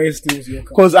and some guy steals your car.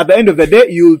 Because at the end of the day,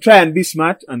 you'll try and be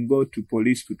smart and go to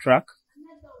police to track.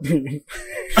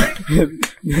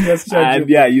 Just charge And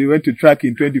you. yeah, you went to track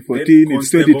in 2014, Then it's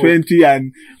constable. 2020,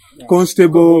 and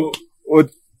constable, or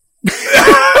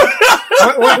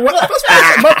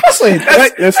But pass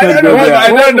it. let's not go why- there. I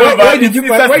don't know, Why but did you it's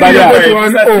why a did you go stereotype. to one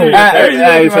It's a O?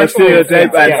 stereotype. It's a stereotype,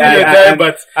 Stereotype,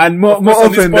 but and more on this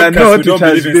often than podcast, not, we don't it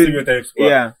has believe in been, stereotypes, but-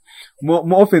 yeah,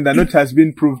 more often than not has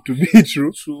been proved to be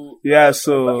true. Yeah,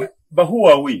 so But who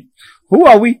are we? who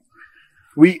are we?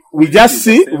 We just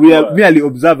see, say we who are are. merely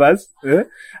observers,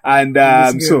 and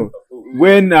this so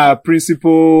when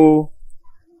principal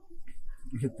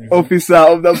officer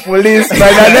of the police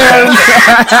by the name.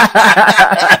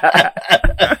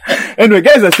 Anyway,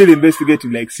 guys are still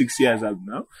investigating like 6 years out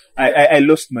now. I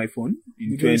lost my phone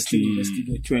in You guys still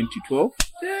investigate. 2012.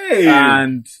 Hey.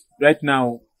 And right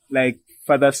now, like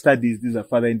further studies, these are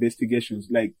further investigations,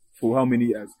 like for how many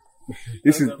years?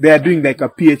 They are doing like a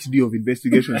PhD of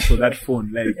investigations for that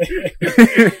phone, like.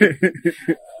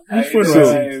 Which phone So-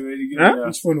 was it? Huh?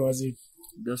 Which phone was it?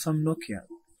 There's some Nokia.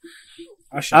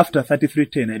 Asha. After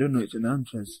 3310, I don't know, it's an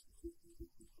answers.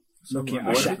 Nokia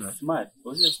Was Asha. it smart?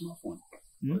 Was it a smartphone?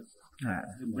 Ah,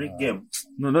 Break game.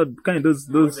 no, not kind of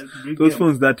those Break those game.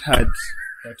 phones that had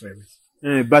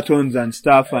buttons and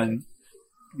stuff, and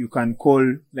you can call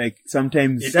like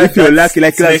sometimes It has if you're that lucky,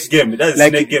 like snake game. That's like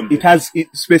snake game. it has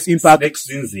space impact,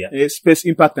 Snake Zinzia. space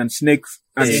impact and snakes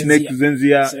and Zenzia. snake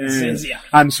Zenzia, Zenzia.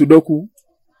 and Sudoku.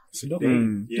 Sudoku.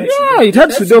 Mm. Yeah. Yeah, it had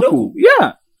That's Sudoku.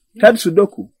 Yeah, it had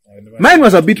Sudoku. Mine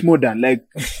was a bit modern, like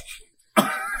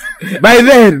by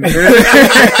then.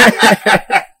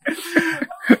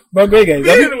 But great guys,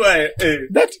 I mean, Why? Eh.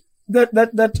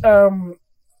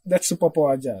 that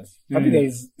superpower jazz. Have you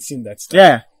guys seen that stuff?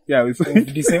 Yeah. How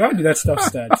did that stuff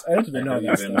start? I don't even know how that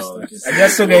don't stuff know. starts. I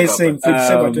just saw guys saying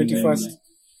December Um, 21st,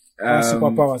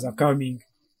 superpowers are coming.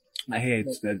 I heard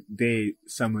that day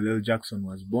Samuel L. Jackson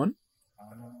was born,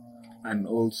 and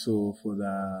also for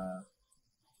the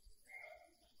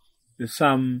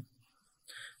some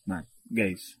man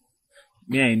guys.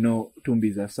 Me, I know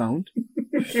Tumbi's a sound,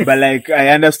 but like I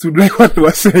understood like what they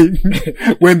were saying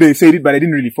when they said it, but I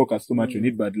didn't really focus too much on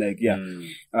it. But like,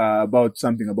 about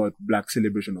something about black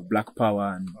celebration of black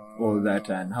power and all that,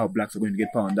 and how blacks are going to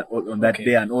get power on that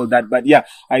day and all that. But yeah,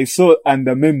 I saw, and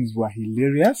the memes were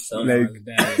hilarious.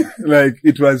 Like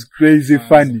it was crazy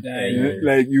funny. Yeah?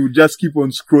 Like you just keep on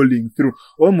scrolling through,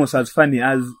 almost as funny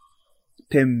as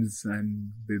Thames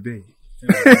and Bebe.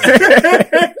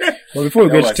 But before we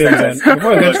get to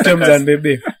Thames and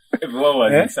Bebe, Everyone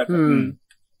was in sucker.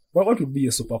 what would be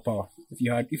your superpower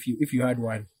if you had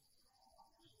one?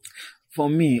 For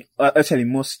me, actually,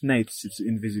 most nights it's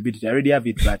invisibility. I already have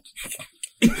it, but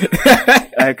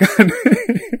I can't.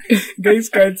 Guys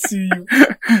can't see you.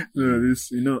 No,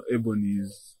 this, Ebony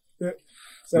is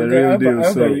So the I real deal,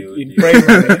 remember so- in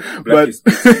primary, Black is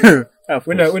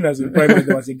when I was in primary,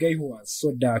 there was a guy who was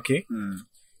so dark, Mm,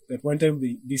 that one time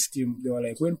this team, they were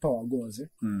like, when power goes,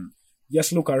 mm,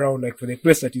 just look around like for the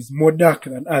place that is more dark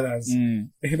than others, mm.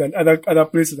 than other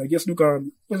places. Like just look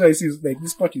around. What I see is like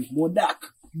this part is more darker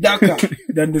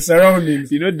than the surroundings.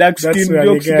 Dark That's skin where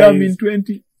the jokes guy come is. in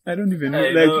 20. I don't even know. I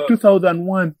Like know.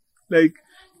 2001. Like,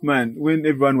 man, when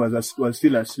everyone was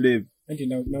still a slave.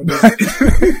 Until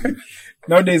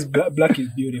nowadays black is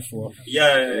beautiful.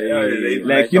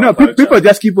 Like, people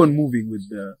just keep on moving with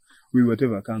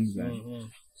whatever comes.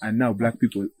 And now black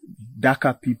people,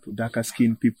 darker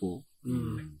skinned people,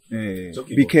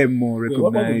 Talking became more Wait,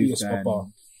 what would be your recognized. And,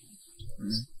 superpower?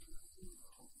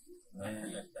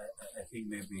 I think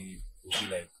maybe it would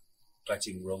be like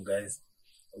catching wrong guys.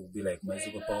 It would be like my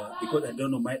superpower, because I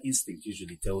don't know, my instinct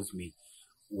usually tells me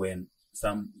when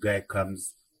some guy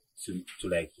comes to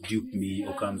like dupe me,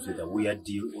 or comes with a weird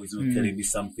deal, or is not telling me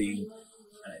something,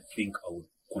 and I think I would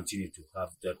continue to have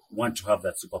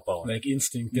that superpower. Like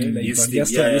instinct. Like you can Instinct,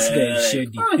 just tell this guy is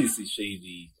shady. This is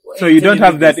shady. so you don't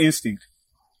have that instinct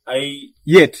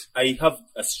yet. I have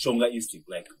a stronger instinct.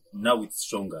 Like now it's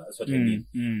stronger. That's what I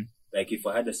mean. Like if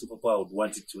I had a superpower, I would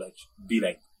want it to like be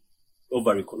like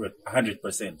over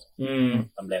 100%. I'm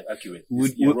like accurate.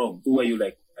 You're wrong. Who are you?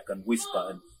 Like I can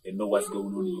whisper and know what's going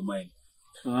on in your mind.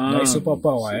 My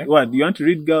superpower, What? Do you want to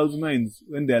read girls' minds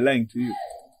when they're lying to you?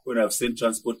 When I've sent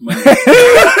transport money,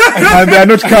 And they're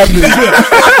not coming.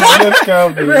 Not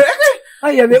coming.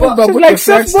 Yeah, they But like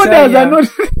self-borders are not.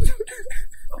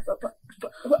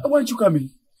 why aren't you coming?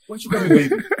 Why aren't you coming,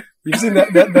 baby? You've seen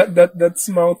that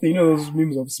smile thing, those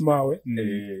memes of smile.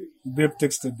 Mm. Babe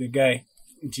texted the guy,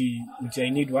 I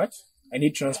need what? I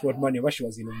need transport money. What, she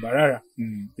was in Mbarara.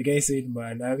 The guy said,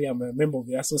 man, I'm a member of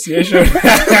the association.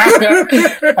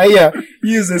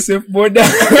 He is a safe border.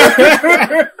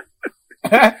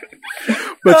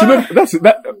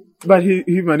 But but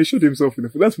he shot himself in the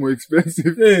foot. That's more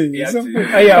expensive.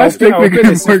 I'll pay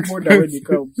the safe border when he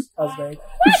comes. I was like,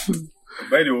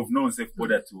 By the way, we've known safe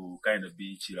border to kind of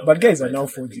be chill out. but guys are now I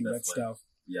think forging that that's why. stuff.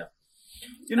 Yeah.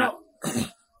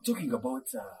 Talking about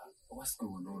what's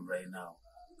going on right now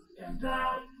and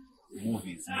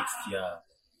movies next year,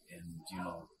 and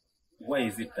why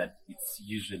is it that it's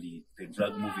usually the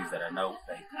drug movies that are now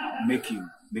like making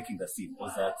the scene?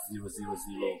 Ozark, 000,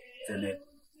 Tenet.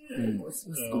 What's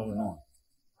going on?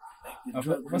 Like,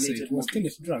 It was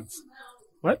Tenet drugs.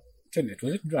 What? Tenet,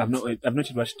 was it drugs? I've not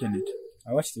yet watched Tenet.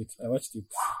 I watched it.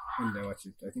 When did I watch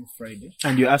it? I think Friday.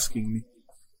 And you're asking me.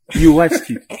 You watched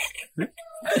it.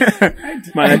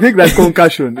 Man, I think that's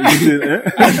concussion. No,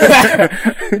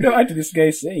 actually, this guy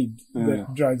said that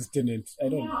drugs Tenet. I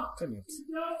don't know. Tenet.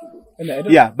 And I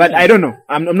don't, Yeah, but I don't know.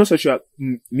 I'm not so sure.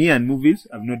 Me and movies,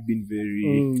 I've not been very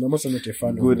I'm also not a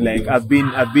fan good. of Like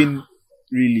movies. I've been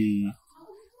really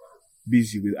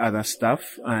busy with other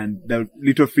stuff, and the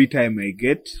little free time I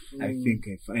get, I think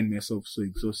I find myself so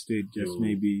exhausted. Just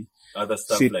maybe other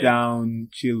stuff sit like down,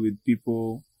 chill with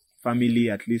people, family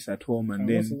at least at home, and I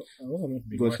then also not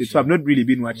been go sleep. watching So I've not really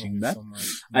been watching movies that. so much.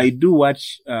 I do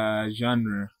watch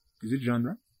genre. Is it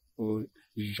genre or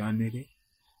genre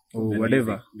or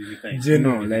whatever? music kind. Genre.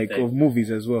 No, like of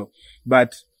movies as well.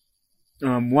 But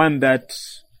one that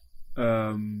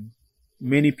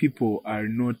many people are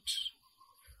not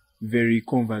very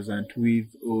conversant with,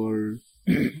 or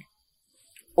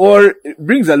it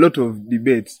brings a lot of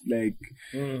debates, like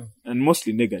and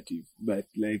mostly negative. But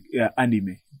like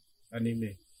anime.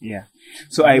 Yeah.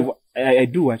 So I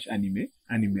do watch anime.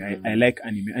 I like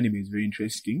anime. Anime is very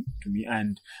interesting to me,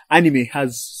 and anime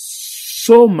has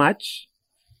so much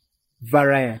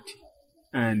variety,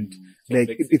 and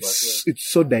like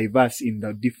it's so diverse in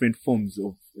the different forms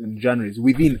of genres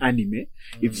within anime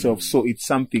itself. So it's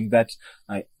something that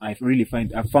I really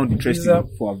found interesting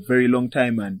for a very long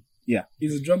time, and yeah.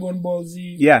 Is Dragon Ball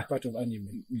Z part of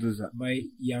anime? My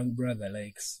young brother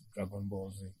likes Dragon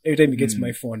Ball Z. Every time he gets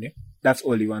my phone, that's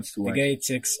all he wants to watch. The guy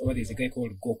checks over there's a guy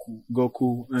called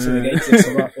Goku. So the guy checks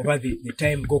over the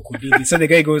time Goku did it. So the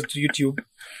guy goes to YouTube,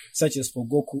 searches for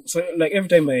Goku. So like every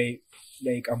time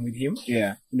I'm with him,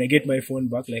 when I get my phone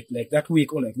back, like that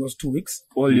week or like those 2 weeks,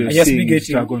 all you're seeing is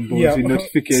Dragon Ball Z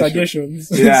notifications.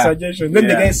 Suggestions. Then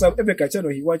the guy every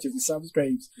channel he watches, he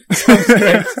subscribes.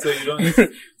 So you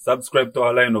don't subscribe to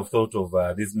our line of thought of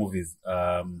these movies.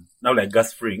 Now like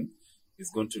Gus Fring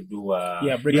is going to do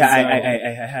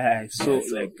I saw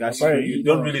like Gus Fring. You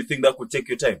don't really think that could take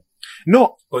your time?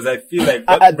 No, because I feel like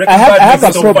I have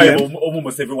a problem.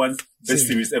 Almost everyone's best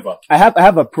series ever. I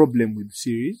have a problem with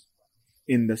series,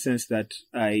 in the sense that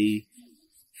I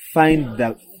find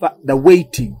the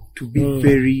waiting to be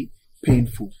very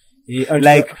painful.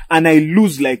 And I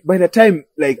lose, by the time,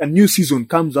 a new season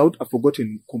comes out, I've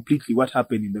forgotten completely what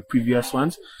happened in the previous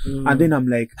ones. And then I'm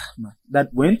like, man,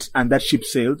 that went and that ship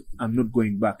sailed. I'm not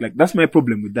going back. That's my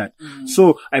problem with that.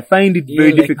 So I find it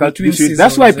very difficult to do.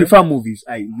 That's why I prefer movies.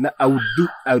 I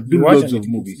would do loads of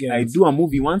movies. I do a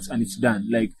movie once and it's done.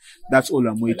 That's all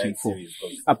I'm waiting for.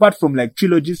 Apart from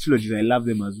trilogies, I love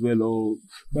them as well. Or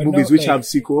movies which have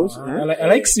sequels. I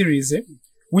like series,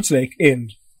 which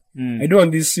end. I don't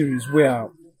want this series where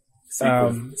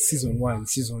season 1,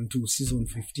 season 2, season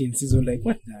 15, season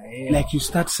what the hell? You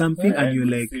start something and you're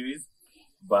like series,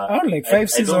 but I don't 5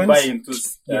 seasons. I don't buy into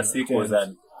sequels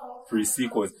and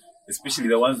pre-sequels, especially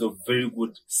the ones of very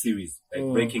good series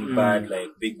like Breaking Bad,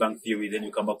 like Big Bang Theory. Then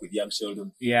you come up with Young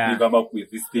Sheldon. You come up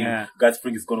with this thing. Gus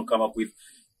Fring is going to come up with.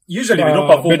 Usually they don't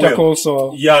perform Better Call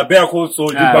Saul. Yeah, Better Call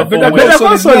Saul. Better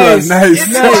Call Saul is nice.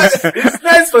 It's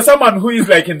nice for someone who is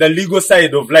in the legal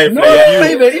side of life.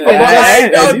 I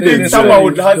don't think someone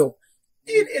would have.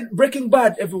 In Breaking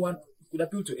Bad, everyone could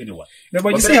appeal to anyone. No,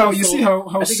 but you see how I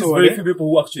think Saul. Very few people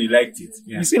who actually liked it.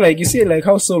 Yeah. You see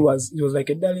how Saul was. He was like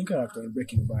a darling character in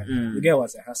Breaking Bad. The guy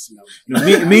was a hustler.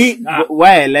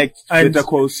 Why I liked Better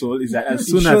Call Saul is that as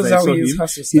soon as I saw him,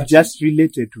 he just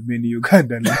related to many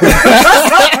Ugandan.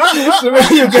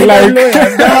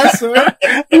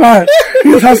 Man,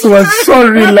 his hustle was so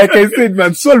real. Like I said,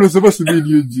 man, Saul was supposed to be in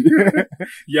UG.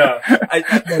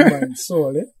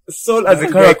 Saul as a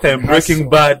character in Breaking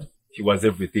Bad. He was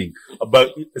everything.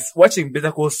 But watching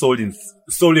Better Call Saul in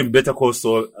Better Call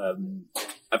Saul,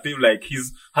 I feel like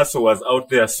his hustle was out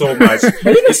there so much. But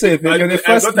you're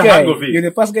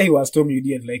the first guy who has told me you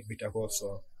didn't like Better Call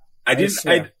Saul. I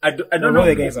don't know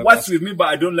what's with me, but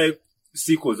I don't like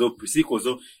sequels or pre-sequels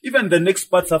or even the next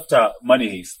parts after Money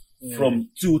Heist. From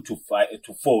 2 to 5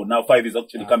 to 4. Now 5 is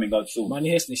actually coming out soon.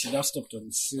 Money Heist, they should have stopped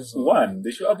on season 1.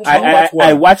 They should have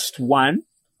I watched 1.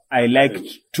 I liked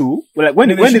 2. Well, when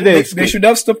did they should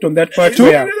have stopped on that part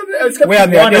where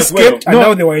they had escaped and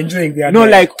now they were enjoying their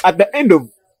life. At the end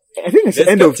of, I think it's the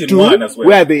end of 2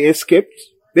 where they escaped.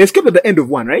 They escaped at the end of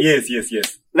 1, right? Yes. Is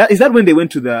that when they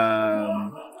went to the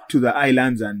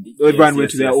islands and everyone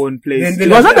went to their own place? It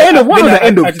was at the end of 1 or the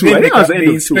end of 2? I think it was the end of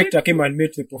 2. The inspector came and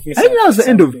met the professor. I think that was the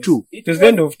end of 2. It was the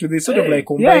end of 2. They sort of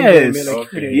combined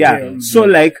them. So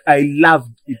I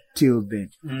loved it till then.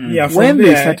 When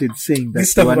they started saying that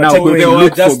they were now going to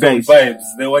look for guys.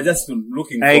 They were just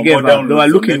looking for more downloads. They were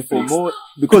looking for more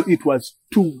because it was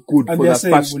too good for the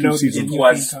first 2 seasons.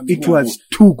 It was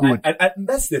too good. And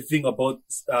that's the thing about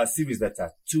series that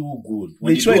are too good.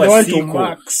 When they want to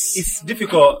max. It's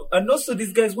difficult. And also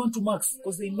these guys want to max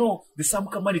because they know there's some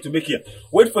money to make here.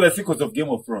 Wait for the sequels of Game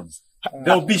of Thrones.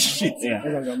 There'll be shit.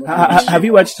 Have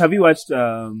you watched any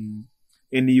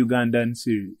Ugandan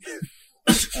series?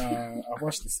 I've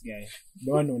watched this guy,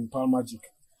 the one on Power Magic.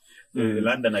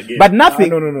 London again. But nothing.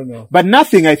 No. But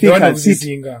nothing, I think,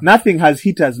 nothing has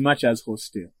hit as much as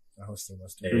Hostel.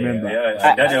 Remember?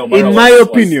 In my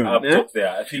opinion,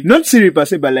 not series per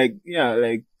se, but a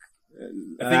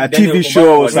TV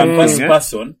show or something. First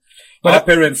person. But our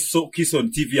parents kiss on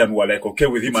TV and were okay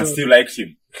with him and still liked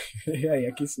him.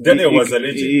 Kissed. Daniel was a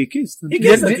legend. He kissed.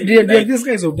 These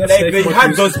guys of that they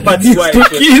had those parts where to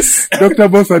kiss. Dr.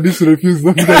 Boss Adis refused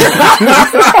them.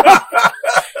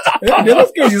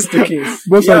 Those guys used to kiss.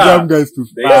 Boss are jam guys too.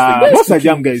 Boss are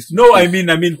jam guys too. No, I mean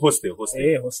Hostel.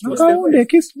 Hostel. They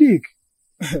kissed dick.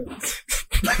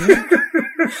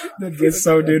 That gets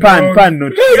sounded Pan, wrong. pan,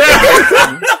 not.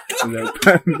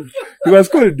 Pan. He was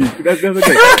called Dick. That's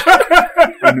okay.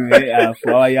 Anyway,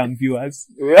 for our young viewers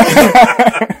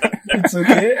It's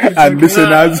okay. It's and okay.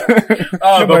 listeners,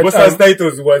 But Bosa's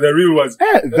titles were the real ones.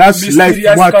 that's life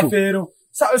Mysterious motto. Cafero.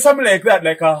 Something like that,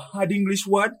 like a hard English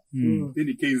word. Then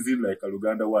he came in like a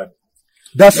Luganda word.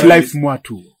 That's life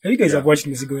motto. You guys have watched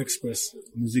Mizigo Express.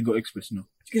 Muzigo Express, no.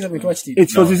 You guys haven't watched it.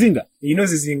 It's for Zizinga. You know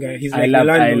Zizinga. He's like I a love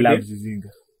landlord. Zizinga.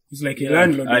 He's like a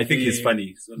landlord. I of think the- he's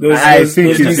funny. So Those- I think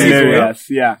those it's Mizigo, hilarious.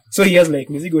 Yeah. So he has like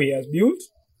Mizigo he has built.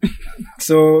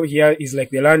 So he's like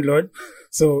the landlord.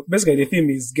 So basically the theme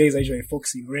is guys are usually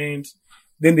foxing rent.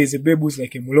 Then there's a babe who's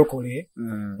like a mulokole.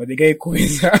 But the guy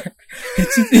kuweza.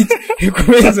 He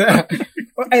kuweza.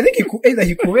 I think either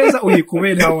he kuweza or he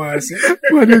kuweda once.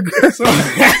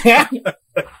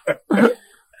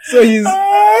 So he's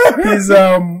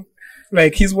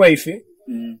like his wife,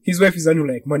 his wife is the one who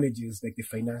like manages like the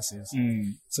finances.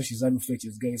 So she's the one who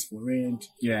fetches guys for rent.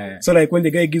 Yeah. So like when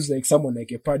the guy gives like someone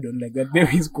like a pardon, like that babe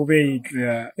is kuwait.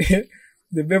 Yeah.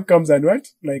 The babe comes and what?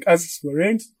 Like asks for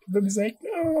rent. The babe is like,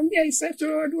 no, me I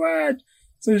settled, what?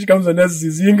 So she comes and asks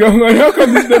Zizinga, how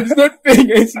come this babe is not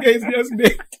paying? And she guys just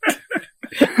dead.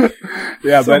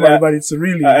 Yeah, So, but it's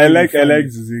really, I really like funny.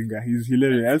 Zizinga. He's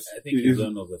hilarious. I think he's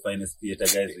one of the finest theater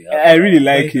guys we have. I really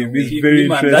like him. He's very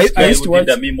Him and interesting. that guy I used to who did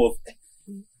watch- the meme of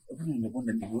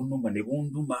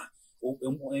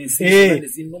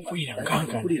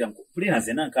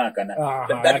Ah,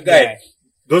 that guy.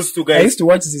 Those two I guys. used to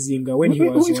watch Zizinga when he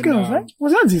was Which on, guy was that?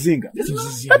 Was that Zizinga?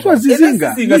 Zizinga. That was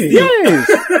Zizinga. Zizinga still. Yes.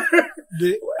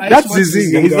 I That's used to watch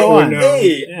Zizinga. He's the one.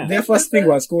 Hey. Yeah. Their first thing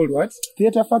was called what?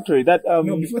 Theater Factory. That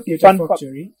No, before Theatre Fun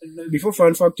Factory. Before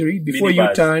Fun Factory. Before Minibars.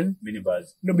 U-Turn. Minibars.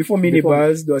 No, before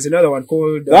Minibars. There was another one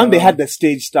called... the one they had the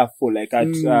stage stuff for, like at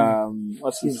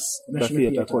what's Yes, his the National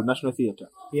theater Theatre. called National Theater.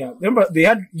 Yeah. Remember, they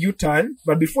had U-Turn.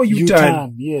 But before U-Turn...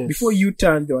 U-Turn, yes. Before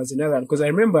U-Turn, there was another one. Because I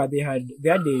remember they had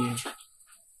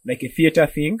like a theater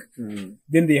thing.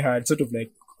 Then they had sort of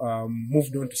like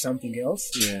moved on to something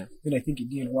else. Yeah. Then I think it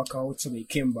didn't work out, so they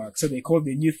came back. So they called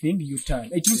the new thing U-Turn.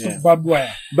 It was Yeah. called Barbed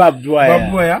Wire. Barbed Wire.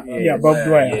 Barbed Wire? Yes. Yeah, Barbed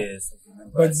Wire. Yes.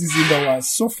 But Zizinga was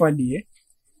so funny, eh?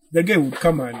 The guy would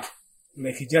come and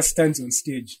like he just stands on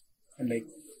stage and like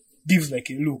gives like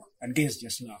a look and guys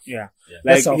just laugh. Yeah.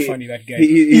 That's Like, how he- funny that guy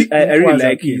I really was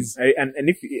like and him. is. And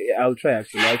if I'll try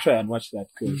and watch that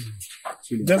because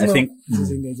Just I know think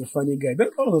Zizinga is a funny guy. But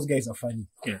all those guys are funny.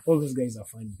 Yeah. All those guys are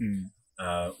funny.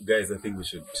 Guys, I think we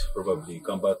should probably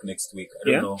come back next week. I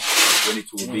Yeah. don't know when it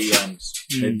will be and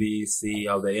maybe see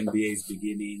how the NBA is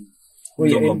beginning. Oh,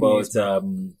 yeah, Talk NBA about, is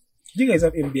Do you guys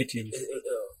have NBA teams?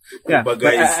 yeah. but But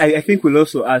guys, I think we'll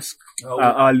also ask How-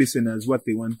 our listeners what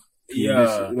they want.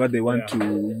 Yeah. What they want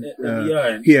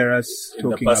Yeah. to hear us in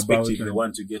the talking about. perspective they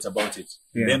want to get about it.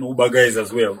 Yeah. Then Uber guys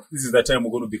as well. This is the time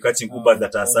we're going to be catching Ubers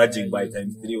that are surging by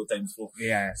times 3 or times 4.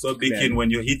 Yeah. So be clearly. keen when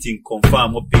you're hitting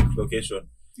confirm or pick location.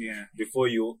 Yeah. Before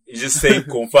you just say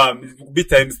confirm, it will be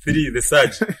times 3 the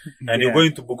surge. And you're Yeah.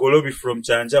 going to Bugolobi from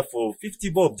Chanja for 50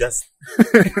 bob just.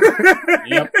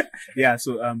 Yep. Yeah.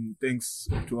 So thanks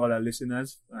to all our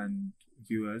listeners and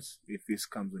viewers if this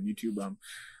comes on YouTube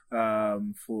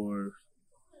for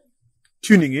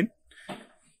tuning in.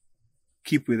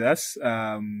 Keep with us.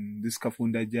 This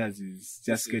Kafunda Jazz is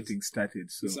just getting started.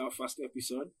 So It's our first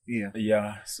episode. yeah,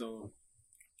 Yeah. So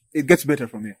it gets better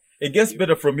from here. It gets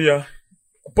better from here.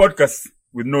 Podcast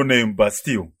with no name, but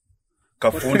still.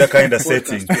 Kafunda kind of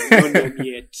setting. no name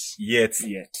yet.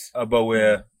 Yet. But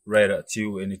we're right at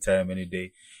you anytime, any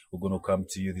day. We're going to come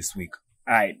to you this week.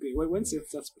 Alright. When Seth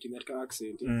starts putting that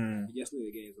accent, you just know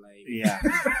the guy is like... Yeah.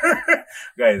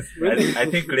 Guys, I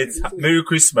think let's... Merry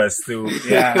Christmas too.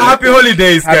 Yeah. Happy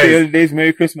holidays, Happy guys. holidays.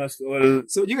 Merry Christmas to all.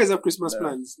 So do you guys have Christmas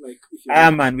plans? Like, if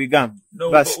you Man, we gone.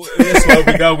 No, Bust. that's what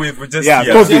we got with. We just, Yeah,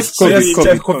 yeah. COVID, Just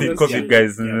COVID, COVID,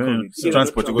 guys. COVID. So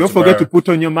Transport to go Don't to forget to Mara. put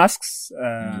on your masks.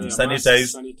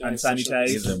 Sanitize. And sanitize.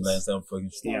 Give them lines and fucking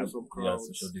Stay from yeah, crowds.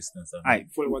 social distance. Alright.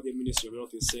 follow what the Ministry of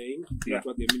Health is saying, Yeah. not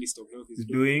what the Minister of Health is Is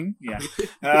doing. doing. Yeah.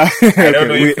 I don't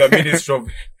know if the Ministry of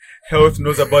Health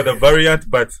knows about the variant,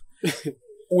 but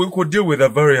we could deal with the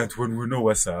variant when we know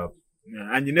what's up.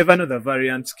 Yeah, and you never know the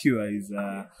variant cure is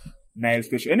Nile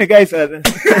special. Anyway, guys, And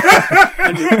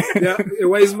a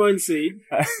wise man said,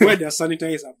 where does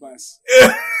sanitizer pass?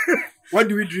 What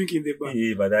do we drink in the bar?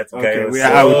 Yeah, but that Okay, guy. we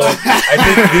are out. I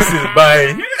think this is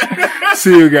bye.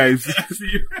 see you guys.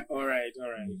 All right.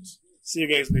 See you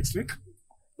guys next week.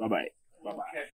 Bye bye.